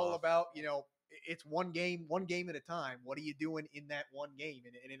game. it's all off. about, you know, it's one game at a time. What are you doing in that one game?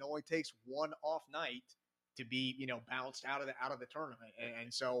 And it only takes one off night to be, you know, bounced out of the tournament.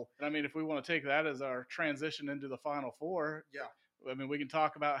 And so, And I mean, if we want to take that as our transition into the Final Four, yeah, I mean, we can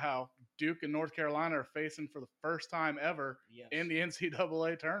talk about how Duke and North Carolina are facing for the first time ever in the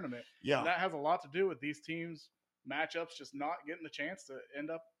NCAA tournament. And that has a lot to do with these teams' matchups just not getting the chance to end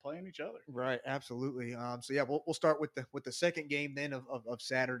up playing each other. Right, absolutely. So yeah, we'll start with the second game then of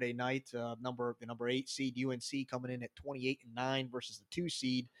Saturday night. The number 8 seed UNC coming in at 28-9 versus the 2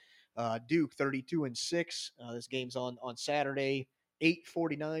 seed Duke 32-6. This game's on Saturday,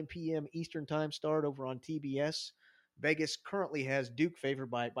 8:49 p.m. Eastern time start over on TBS. Vegas currently has Duke favored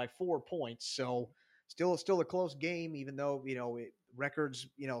by 4 points, so still a close game, even though records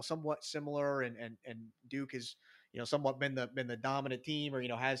somewhat similar, and Duke has somewhat been the dominant team, or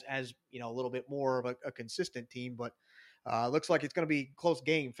has a little bit more of a consistent team, but looks like it's going to be a close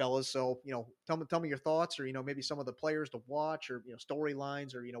game, fellas. So tell me your thoughts, or maybe some of the players to watch, or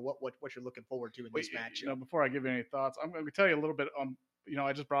storylines, or what you're looking forward to in this match. Before I give you any thoughts, I'm going to tell you a little bit on.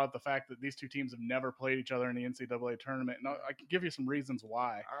 I just brought up the fact that these two teams have never played each other in the NCAA tournament. And I can give you some reasons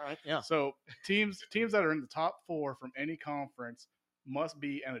why. All right. Yeah. So teams that are in the top 4 from any conference must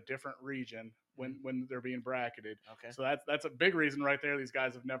be in a different region when they're being bracketed. Okay. So that's a big reason right there. These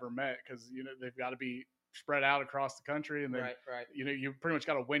guys have never met because they've got to be spread out across the country, and then Right. you pretty much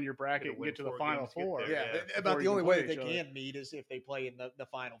got to win your bracket and get to the Final Four. there. Yeah. Yeah. About Before the you only can way play that they each other. can meet is if they play in the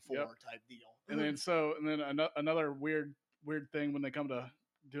Final Four Yep. type deal. And then another weird thing when they come to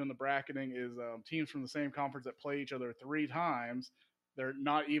doing the bracketing is teams from the same conference that play each other 3 times, they're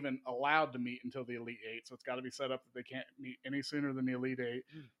not even allowed to meet until the Elite Eight. So it's got to be set up that they can't meet any sooner than the Elite Eight.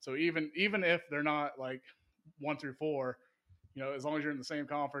 So even if they're not like 1 through 4, as long as you're in the same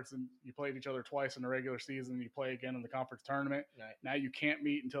conference and you played each other twice in the regular season, and you play again in the conference tournament, Right. now you can't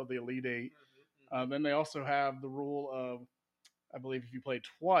meet until the Elite Eight. Then they also have the rule of, I believe, if you play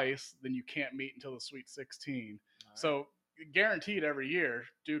twice, then you can't meet until the Sweet 16. So guaranteed every year,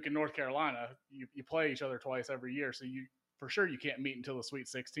 Duke and North Carolina, you play each other twice every year. So for sure you can't meet until the Sweet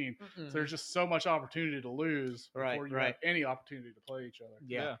 16. So there's just so much opportunity to lose before you have any opportunity to play each other.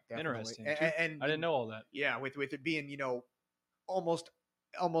 Yeah, definitely. interesting. And I didn't know all that. Yeah, with it being almost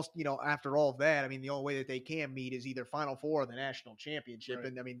after all of that, I mean, the only way that they can meet is either Final Four or the national championship. Right.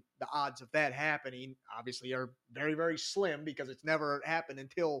 And I mean, the odds of that happening obviously are very, very slim because it's never happened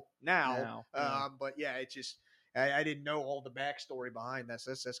until now. But yeah, it's just I didn't know all the backstory behind this.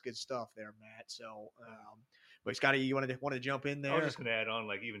 That's good stuff there, Matt. So, but Scotty, you want to jump in there? I was just going to add on,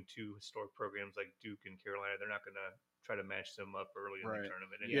 like, even 2 historic programs like Duke and Carolina, they're not going to try to match them up early in the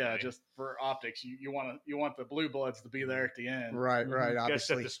tournament. Yeah, anyway. just for optics, you want the blue bloods to be there at the end. Right. You gotta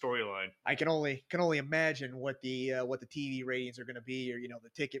set Obviously, the storyline. I can only imagine what the TV ratings are going to be, or the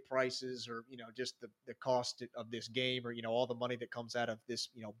ticket prices, or just the cost of this game, or all the money that comes out of this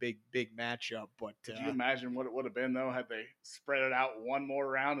big matchup. But Could you imagine what it would have been though had they spread it out one more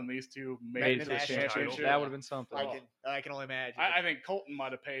round and these two made Made it it to to the the national championship? title. That would have been something. I can only imagine. I think Colton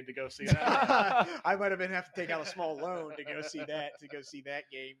might have paid to go see that. I might have been have to take out a small loan to go see that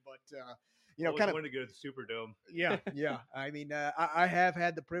game, but Always kind of wanted to go to the Superdome. yeah. I mean, I have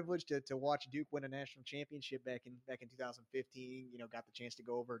had the privilege to watch Duke win a national championship back in 2015. Got the chance to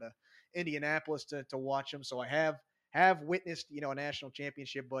go over to Indianapolis to watch them, so I have witnessed a national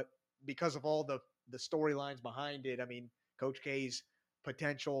championship. But because of all the storylines behind it, I mean, Coach K's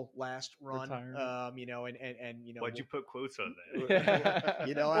potential last run. Retirement. You know, and you know, Why'd you put quotes on that? Yeah.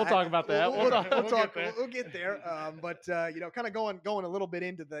 you know, we'll talk about that. We'll get there. But you know, kind of going a little bit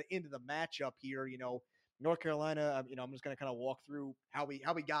into the matchup here. You know, North Carolina. You know, I'm just going to kind of walk through how we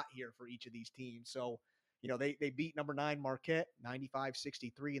got here for each of these teams. So, you know, they beat number 9 Marquette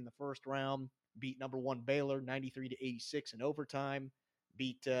 95-63 in the first round. Beat number 1 Baylor 93-86 in overtime.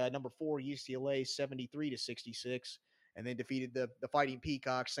 Beat number 4 UCLA 73-66. And then defeated the Fighting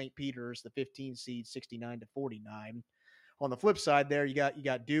Peacocks, St. Peter's, the 15 seed, 69-49. On the flip side, there you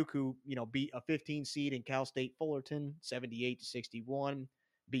got Duke, who beat a 15 seed in Cal State Fullerton, 78-61.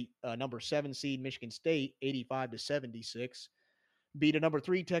 Beat number 7 seed Michigan State, 85-76. Beat a number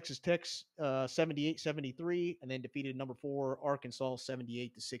 3 Texas Tech, 78-73, and then defeated number 4 Arkansas,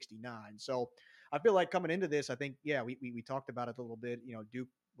 78-69. So I feel like coming into this, I think we talked about it a little bit. You know, Duke,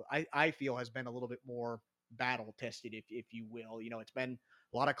 I feel has been a little bit more battle tested, if you will. You know, it's been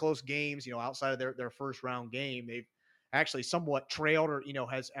a lot of close games. You know, outside of their first round game, they've actually somewhat trailed, or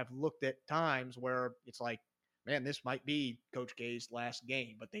have looked at times where it's like, man, this might be Coach K's last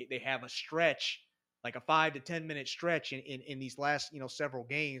game. But they have a stretch, like a 5 to 10 minute stretch in these last several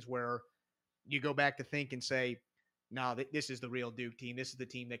games where you go back to think and say, no, this is the real Duke team. This is the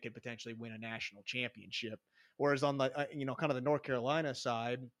team that could potentially win a national championship. Whereas on the kind of the North Carolina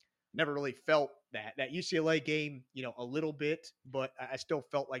side, never really felt that UCLA game, a little bit, but I still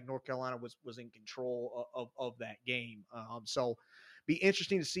felt like North Carolina was in control of that game. So be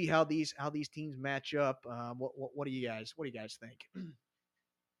interesting to see how these teams match up. What do you guys think?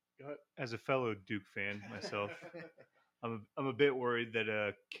 As a fellow Duke fan myself, I'm a bit worried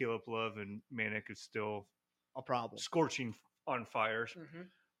that Caleb Love and Manic is still a problem, scorching on fires. Mm-hmm.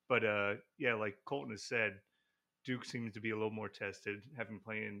 But like Colton has said, Duke seems to be a little more tested, having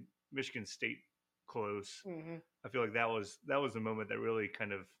playing Michigan State close. Mm-hmm. I feel like that was the moment that really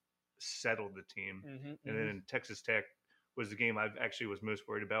kind of settled the team. Mm-hmm. And then Texas Tech was the game I actually was most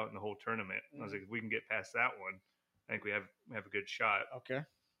worried about in the whole tournament. I was like, if we can get past that one, I think we have a good shot. Okay.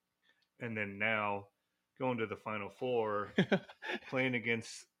 And then now going to the Final Four, playing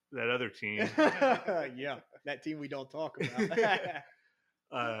against that other team. Yeah, that team we don't talk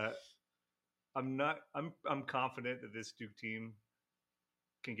about. I'm confident that this Duke team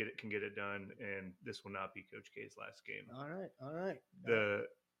can get it done, and this will not be Coach K's last game. All right.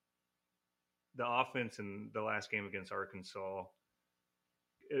 The offense in the last game against Arkansas,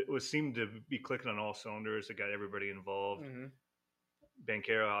 it seemed to be clicking on all cylinders. It got everybody involved. Mm-hmm.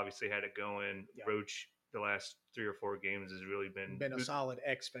 Banchero obviously had it going. Yeah. Roach, the last 3 or 4 games, has really been a solid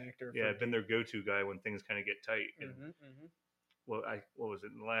X factor. Yeah, been their go-to guy when things kind of get tight. And what was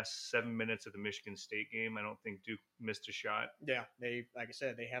it, in the last 7 minutes of the Michigan State game, I don't think Duke missed a shot. Yeah, they, like I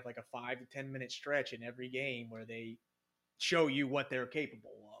said, they have like a 5 to 10 minute stretch in every game where they show you what they're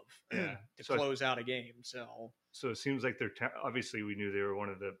capable of to close out a game. So it seems like they're obviously we knew they were one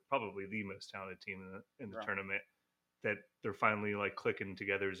of probably the most talented team in the Right. tournament. That they're finally like clicking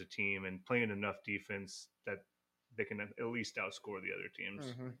together as a team and playing enough defense that they can at least outscore the other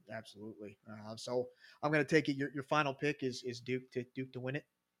teams. Mm-hmm. Absolutely. So I'm going to take it. Your final pick is Duke to win it.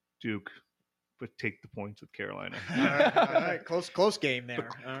 Duke, but take the points with Carolina. All right. Close game there.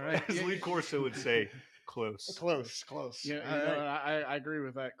 All right. As Lee Corso would say, close. Yeah, I agree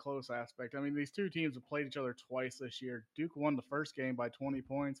with that close aspect. I mean, these two teams have played each other twice this year. Duke won the first game by 20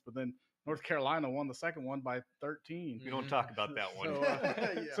 points, but then North Carolina won the second one by 13. We don't talk about that one.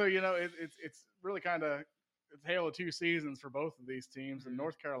 So, it's really kind of a tale of two seasons for both of these teams. And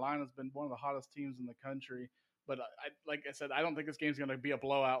North Carolina's been one of the hottest teams in the country. But like I said, I don't think this game's going to be a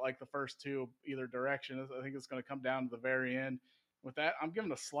blowout like the first two either direction. I think it's going to come down to the very end. With that, I'm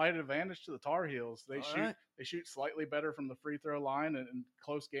giving a slight advantage to the Tar Heels. They shoot slightly better from the free throw line, and in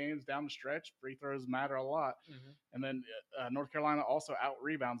close games down the stretch, free throws matter a lot. Mm-hmm. And then North Carolina also out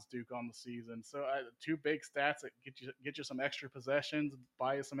rebounds Duke on the season. So 2 big stats that get you some extra possessions,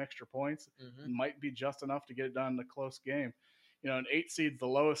 buy you some extra points, and might be just enough to get it done in a close game. An 8 seed's the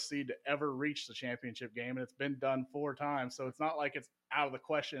lowest seed to ever reach the championship game, and it's been done 4 times. So it's not like it's out of the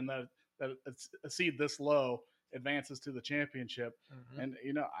question that it's a seed this low advances to the championship. And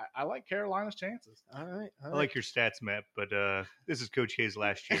I like Carolina's chances. All right. I like your stats, Matt, but this is Coach Hayes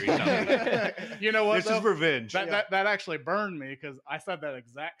last year. He's not You know what? This is revenge. That actually burned me because I said that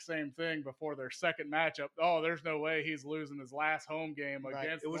exact same thing before their second matchup. Oh, there's no way he's losing his last home game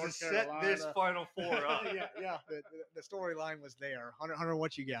against North Carolina. It was a set this Final Four up. Yeah. The storyline was there. Hunter,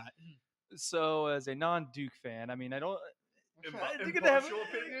 what you got? So, as a non-Duke fan, I mean, I don't. You're gonna have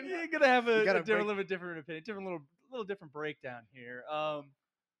a little bit different opinion, little different breakdown here.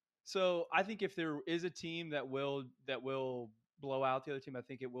 So I think if there is a team that will blow out the other team. I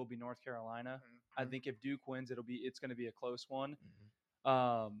think it will be North Carolina. I think if Duke wins, it's going to be a close one.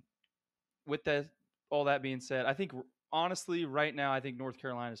 With all that being said, I think honestly, right now, I think North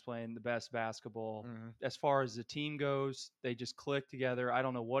Carolina is playing the best basketball as far as the team goes. They just click together. I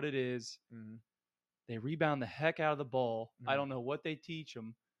don't know what it is. They rebound the heck out of the ball. I don't know what they teach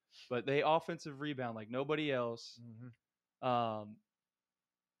them, but they offensive rebound like nobody else.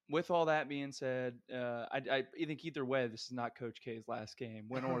 With all that being said, I think either way, this is not Coach K's last game,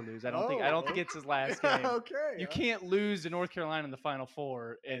 win or lose. I don't think it's his last game. Okay. You can't lose to North Carolina in the Final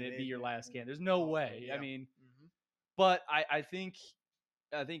Four and it be your last game. There's no way. Yeah. I mean, but I think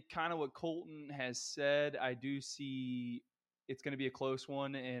kind of what Colton has said, I do see it's going to be a close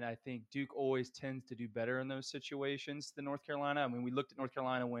one, and I think Duke always tends to do better in those situations than North Carolina. I mean, we looked at North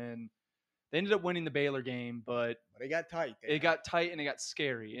Carolina when they ended up winning the Baylor game, but it got tight. It got tight and it got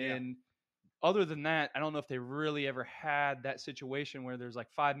scary. Yeah. And other than that, I don't know if they really ever had that situation where there's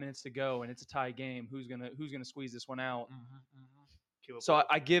like 5 minutes to go and it's a tie game. Who's gonna squeeze this one out? So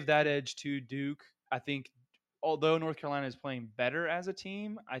I give that edge to Duke. I think although North Carolina is playing better as a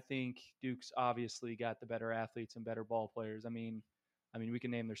team, I think Duke's obviously got the better athletes and better ball players. I mean, we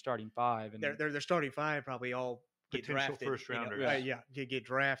can name their starting five, and their starting five probably all get potential drafted, first rounders. Get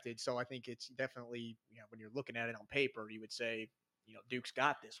drafted. So I think it's definitely, when you're looking at it on paper, you would say, Duke's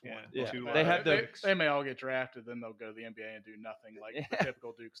got this one. Yeah. They may all get drafted, then they'll go to the NBA and do nothing like the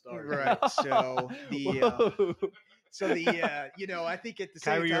typical Duke starter. Right. So I think at the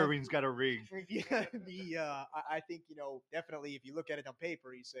same Kyrie time, Irving's got a ring. I think, definitely if you look at it on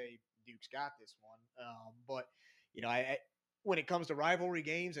paper, you say Duke's got this one. But when it comes to rivalry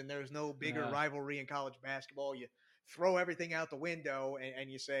games, and there's no bigger rivalry in college basketball, you throw everything out the window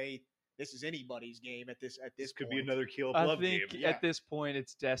and you say this is anybody's game at this Could point. be another Caleb I Love think game. at this point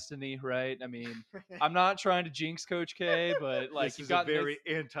it's destiny, right? I mean, I'm not trying to jinx Coach K, but like This is a very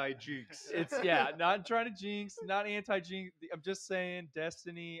anti-jinx. It's not trying to jinx, not anti-jinx. I'm just saying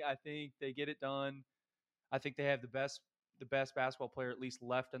destiny. I think they get it done. I think they have the best basketball player at least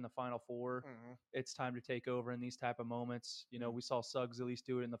left in the Final Four. It's time to take over in these type of moments. We saw Suggs at least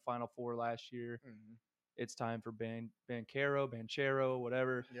do it in the Final Four last year. It's time for Banchero,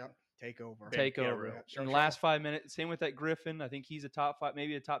 whatever. Yep. Take over. In the last 5 minutes. Same with that Griffin. I think he's a top 5,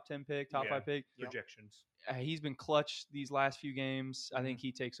 maybe a top 10 pick, top 5 pick. Projections. He's been clutch these last few games. I think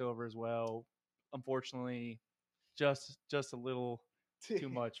he takes over as well. Unfortunately, just a little too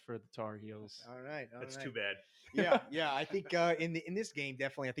much for the Tar Heels. All right. That's too bad. Yeah. I think in this game,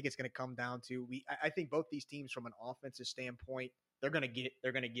 definitely, I think it's going to come down to I think both these teams from an offensive standpoint, they're going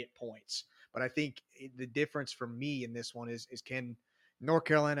to get points. But I think the difference for me in this one is can North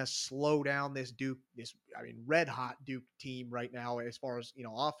Carolina slow down this Duke, red hot Duke team right now as far as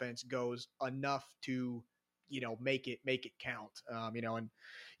offense goes enough to make it count. And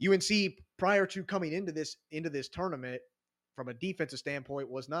UNC prior to coming into this tournament from a defensive standpoint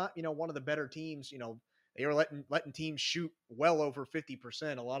was not one of the better teams. They were letting teams shoot well over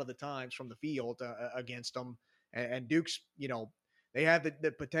 50% a lot of the times from the field against them, and Duke's they have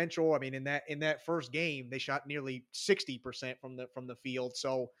the potential. I mean, in that first game, they shot nearly 60% from the field.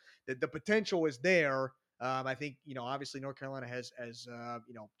 So the potential is there. I think obviously North Carolina has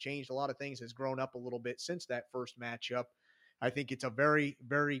changed a lot of things, has grown up a little bit since that first matchup. I think it's a very,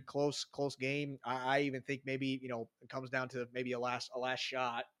 very close game. I even think maybe it comes down to maybe a last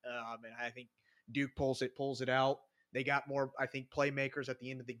shot, and I think Duke pulls it out. They got more, I think, playmakers at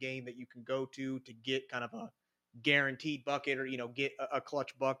the end of the game that you can go to get kind of a guaranteed bucket or get a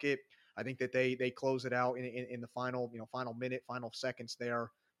clutch bucket. I think that they close it out in the final minute, final seconds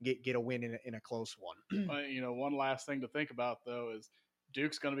there, get a win in a close one. One last thing to think about though is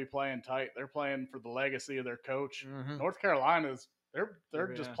Duke's going to be playing tight. They're playing for the legacy of their coach. North Carolina's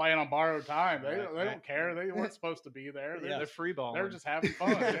they're just playing on borrowed time. They don't care. They weren't supposed to be there. They're free balling. They're just having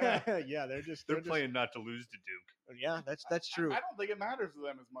fun. Yeah, they're playing not to lose to Duke. Yeah, that's true. I don't think it matters to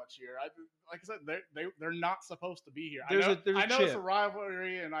them as much here. Like I said, they're not supposed to be here. I know it's a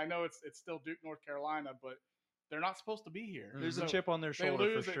rivalry, and I know it's still Duke, North Carolina, but they're not supposed to be here. There's a chip on their shoulder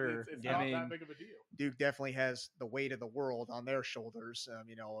lose, for sure. It's not that big of a deal. Duke definitely has the weight of the world on their shoulders,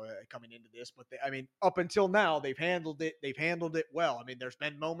 coming into this. But up until now, they've handled it well. I mean, there's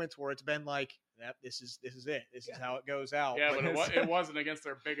been moments where it's been like, yep, this is it. This is how it goes out. Yeah, but it wasn't against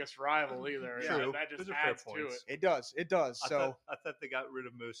their biggest rival either. True. That just Those adds are to fair it. points. It does. So I thought they got rid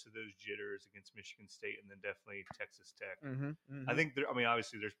of most of those jitters against Michigan State and then definitely Texas Tech. I think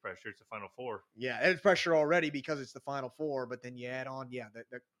obviously there's pressure. It's the Final Four. Yeah, there's pressure already because it's the Final Four. But then you add on,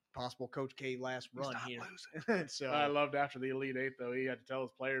 the possible Coach K last run not here. So I loved after the Elite Eight, though, he had to tell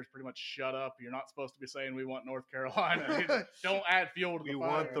his players pretty much shut up. You're not supposed to be saying we want North Carolina. Don't add fuel to the We fire.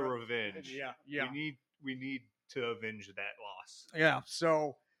 want the revenge. yeah. We need to avenge that loss Yeah.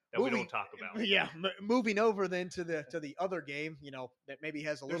 So that we moving- don't talk about. Yeah. Moving over then to the other game, that maybe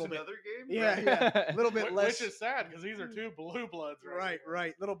has a There's little bit. another game. Yeah. A little bit less. Which is sad because these are two blue bloods. Right.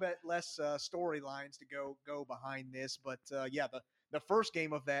 A little bit less storylines to go behind this, but the first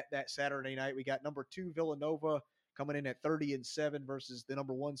game of that Saturday night, we got number 2 Villanova coming in at 30-7 versus the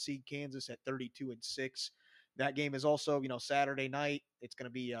number 1 seed Kansas at 32-6. That game is also Saturday night. It's going to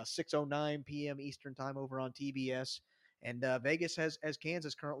be 6:09 p.m. Eastern time over on TBS, and Vegas has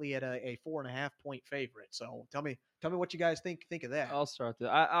Kansas currently at a 4.5 point favorite. So tell me what you guys think of that. I'll start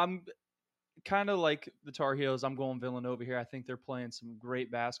there. I'm kind of like the Tar Heels. I'm going Villanova here. I think they're playing some great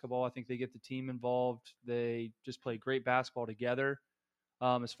basketball. I think they get the team involved. They just play great basketball together.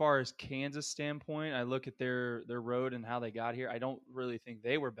 As far as Kansas standpoint, I look at their road and how they got here. I don't really think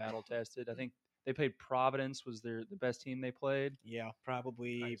they were battle tested. I think they played Providence was the best team they played. Yeah,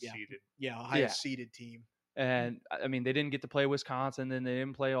 probably. Highest Highest seeded team. And I mean, they didn't get to play Wisconsin, then they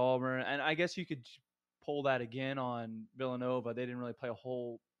didn't play Auburn. And I guess you could pull that again on Villanova. They didn't really play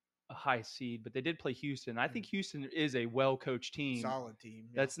a high seed, but they did play Houston. I think Houston is a well-coached team. Solid team.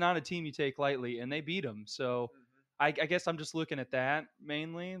 Yeah. That's not a team you take lightly, and they beat them. So I guess I'm just looking at that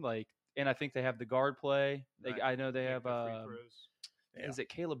mainly. And I think they have the guard play. Right. I know they have. The free throws. Is it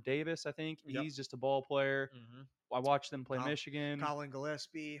Caleb Davis? I think Yep. he's just a ball player. I watched them play Michigan. Colin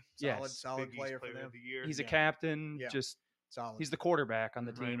Gillespie, Yes. solid Big East player for Player them. of the year. He's a captain. Yeah. Just Solid. he's the quarterback on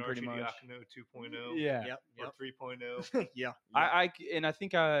the Ryan team, pretty much. Arcidiacono 2.0. Yeah. Yep. Or 3.0. Yeah. I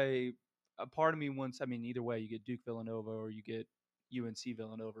think a part of me wants. I mean, either way, you get Duke Villanova or you get UNC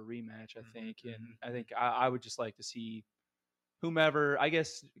Villanova rematch. I think, and I think I would just like to see whomever. I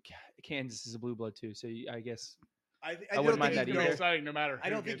guess Kansas is a blue blood too, so I guess I wouldn't don't mind think that you It's can gonna be either. exciting no matter. I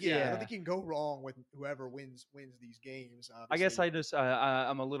who don't think. gets Yeah, it. I Yeah. don't think you can go wrong with whoever wins these games. I guess obviously.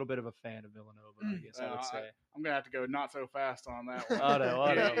 I'm a little bit of a fan of Villanova. I guess I would say. I'm gonna have to go not so fast on that one. Oh, no,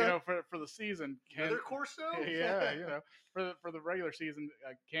 oh, no. You know, for the season, Another Corso? yeah, for the regular season,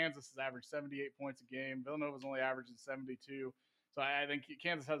 Kansas has averaged 78 points a game. Villanova's only averaging 72. So I think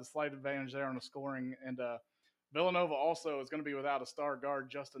Kansas has a slight advantage there on the scoring. And Villanova also is going to be without a star guard,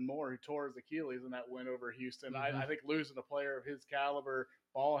 Justin Moore, who tore his Achilles in that win over Houston. I think losing a player of his caliber,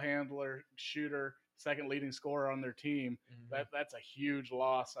 ball handler, shooter, second leading scorer on their team, that's a huge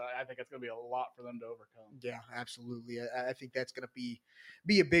loss. I think it's going to be a lot for them to overcome. Yeah, absolutely. I think that's going to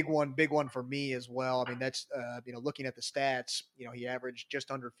be a big one for me as well. I mean, that's looking at the stats, he averaged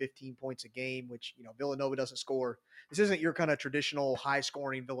just under 15 points a game, which Villanova doesn't score. This isn't your kind of traditional high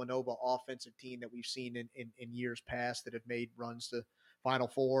scoring Villanova offensive team that we've seen in years past that have made runs to Final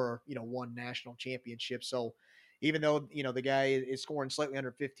Four or won national championships. So even though the guy is scoring slightly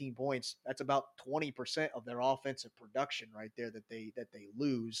under 15 points, that's about 20% of their offensive production right there that they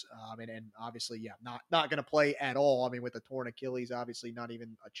lose. And obviously, not going to play at all. I mean, with a torn Achilles, obviously not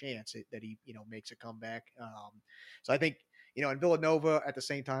even a chance that he makes a comeback. So I think in Villanova at the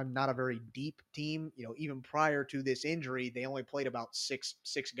same time, not a very deep team. Even prior to this injury, they only played about six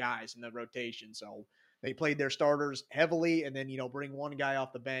guys in the rotation. So they played their starters heavily, and then bring one guy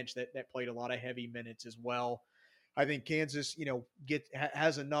off the bench that played a lot of heavy minutes as well. I think Kansas,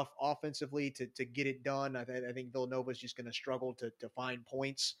 has enough offensively to get it done. I think Villanova is just going to struggle to find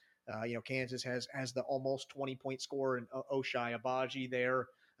points. Kansas has the almost 20-point scorer in Oshai Abaji there.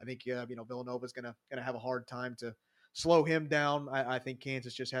 I think Villanova is going to have a hard time to slow him down. I think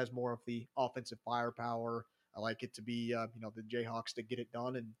Kansas just has more of the offensive firepower. I like it to be the Jayhawks to get it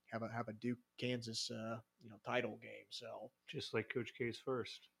done and have a Duke Kansas title game. So Just like Coach K's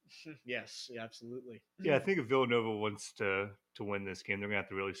first. yes, absolutely. Yeah, I think if Villanova wants to win this game, they're gonna have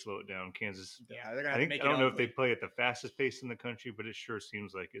to really slow it down. Kansas, Yeah, they're gonna I have to make it don't know if ugly. they play at the fastest pace in the country, but it sure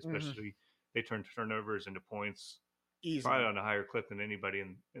seems like, especially they turn turnovers into points, Easily. probably on a higher clip than anybody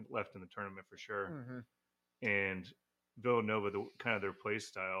left in the tournament for sure. Mhm. And Villanova, the kind of their play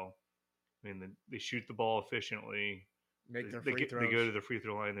style, I mean, they shoot the ball efficiently. Make their they free throws. They go to the free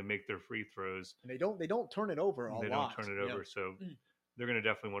throw line. They make their free throws. And they don't turn it over a They lot. don't turn it over. So they're going to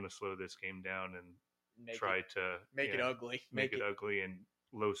definitely want to slow this game down and Make try it, to make it ugly. make it ugly and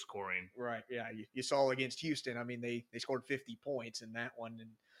low scoring. Right. Yeah. You saw against Houston. I mean, they scored 50 points in that one. And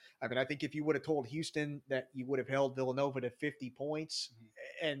I mean, I think if you would have told Houston that you would have held Villanova to 50 points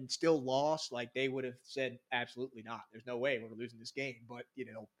and still lost, like they would have said, absolutely not. There's no way we're losing this game. But,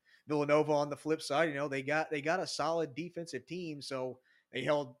 Villanova on the flip side, they got a solid defensive team. So they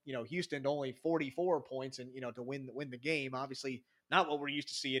held, Houston to only 44 points and, to win the game. Obviously not what we're used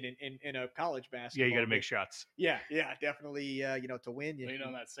to seeing in a college basketball. Yeah, you got to make shots. Yeah, definitely. To win,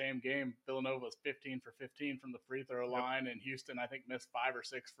 in that same game, Villanova was 15 for 15 from the free throw line, and Houston, I think, missed 5 or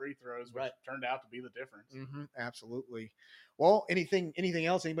 6 free throws, which turned out to be the difference. Absolutely. Well, anything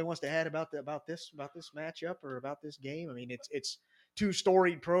else anybody wants to add about this matchup or about this game? I mean, it's two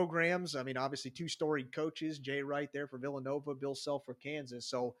storied programs. I mean, obviously two storied coaches. Jay Wright there for Villanova, Bill Self for Kansas.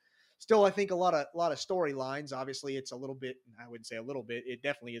 So still, I think a lot of storylines. Obviously, it's a little bit. I wouldn't say a little bit. It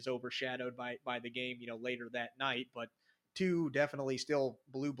definitely is overshadowed by the game, later that night. But two definitely still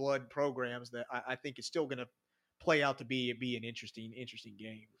blue blood programs that I think is still going to play out to be an interesting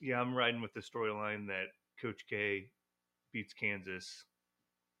game. Yeah, I'm riding with the storyline that Coach K beats Kansas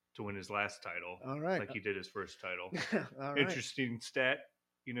to win his last title. All right, like he did his first title. All right. Interesting stat.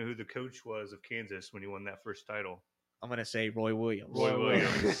 You know who the coach was of Kansas when he won that first title? I'm going to say Roy Williams. Roy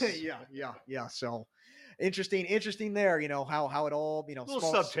Williams. Yeah. So interesting there, how it all, little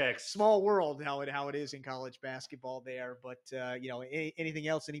subtext, small world, how it is in college basketball there. But, anything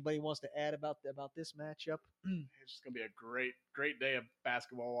else anybody wants to add about this matchup? It's just going to be a great day of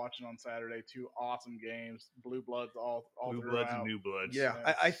basketball watching on Saturday. Two awesome games, blue bloods all blue throughout. Bloods and new bloods.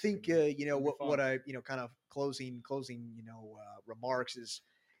 Yeah. I think, what I, kind of closing, remarks is,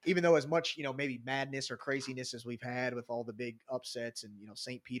 even though as much, maybe madness or craziness as we've had with all the big upsets and,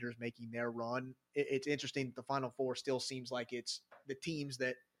 St. Peter's making their run, it's interesting that the Final Four still seems like it's the teams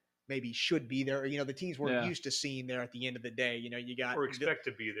that maybe should be there. The teams we're used to seeing there at the end of the day. You got or expect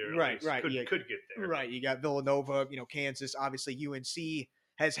to be there. Right. Could get there. Right. You got Villanova, Kansas, obviously UNC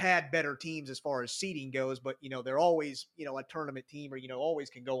has had better teams as far as seeding goes, but they're always a tournament team, or always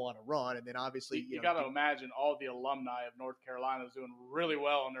can go on a run. And then obviously you got to imagine all the alumni of North Carolina is doing really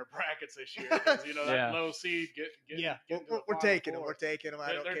well in their brackets this year. That low seed we're taking them. They're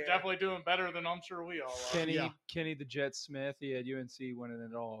definitely doing better than I'm sure we all are. Kenny the Jet Smith, he had UNC winning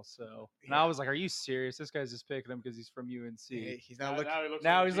it all. So and I was like, "Are you serious? This guy's just picking him because he's from UNC." He's not looking.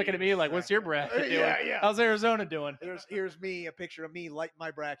 Now he's looking at me like, "What's your bracket doing? How's Arizona doing?" Here's me, a picture of me lighting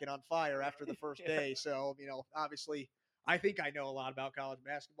my bracket on fire after the first day. So, obviously I think I know a lot about college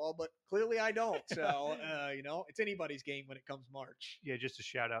basketball, but clearly I don't. So, it's anybody's game when it comes March. Yeah, just a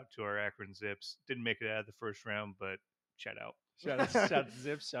shout out to our Akron Zips. Didn't make it out of the first round, but shout out. Shout out to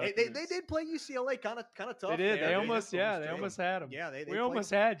Zips. They did play UCLA kind of tough. They did. They almost had them. Yeah, we almost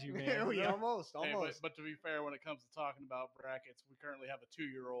had you, man. Almost. Hey, but to be fair, when it comes to talking about brackets, we currently have a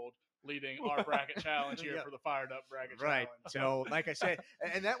 2-year-old leading our bracket challenge here for the Fired Up Bracket Challenge. So, like I said,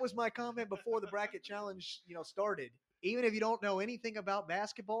 and that was my comment bbefore the bracket challenge, started. Even if you don't know anything about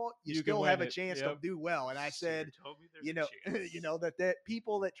basketball, you still have a chance to do well. And I said, that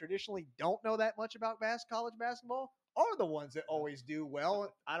people that traditionally don't know that much about college basketball are the ones that always do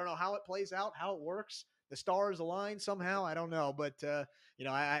well. I don't know how it plays out, how it works. The stars align somehow. I don't know. But, I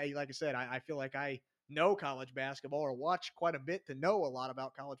like I said, I feel like I know college basketball or watch quite a bit to know a lot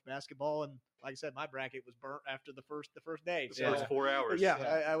about college basketball. And like I said, my bracket was burnt after the first day. The first 4 hours. Yeah,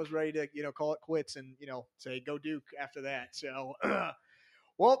 I was ready to, call it quits and, say go Duke after that. So,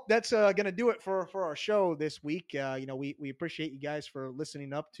 well, that's going to do it for our show this week. We appreciate you guys for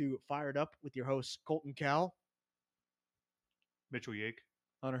listening up to Fired Up with your hosts, Colton Cowell, Mitchell Yake,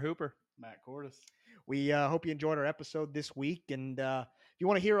 Hunter Hooper, Matt Cordis. We hope you enjoyed our episode this week. And if you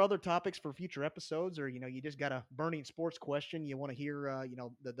want to hear other topics for future episodes, or, you just got a burning sports question, you want to hear,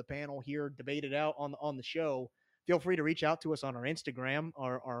 the panel here debate it out on the show, feel free to reach out to us on our Instagram.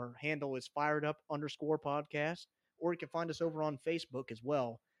 Our handle is firedup_podcast, or you can find us over on Facebook as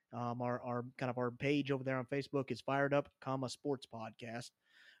well. Our page over there on Facebook is Fired Up, Sports Podcast.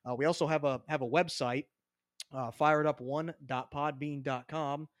 We also have a website,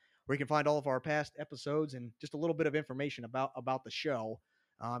 firedup1.podbean.com, where you can find all of our past episodes and just a little bit of information about the show.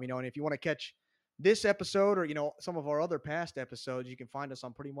 And if you want to catch this episode or, some of our other past episodes, you can find us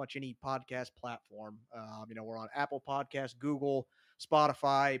on pretty much any podcast platform. We're on Apple Podcasts, Google,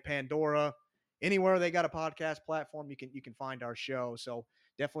 Spotify, Pandora, anywhere they got a podcast platform, you can find our show. So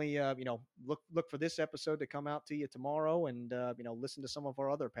definitely, look for this episode to come out to you tomorrow, and, listen to some of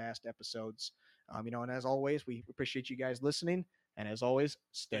our other past episodes. And as always, we appreciate you guys listening. And as always,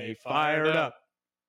 stay fired up.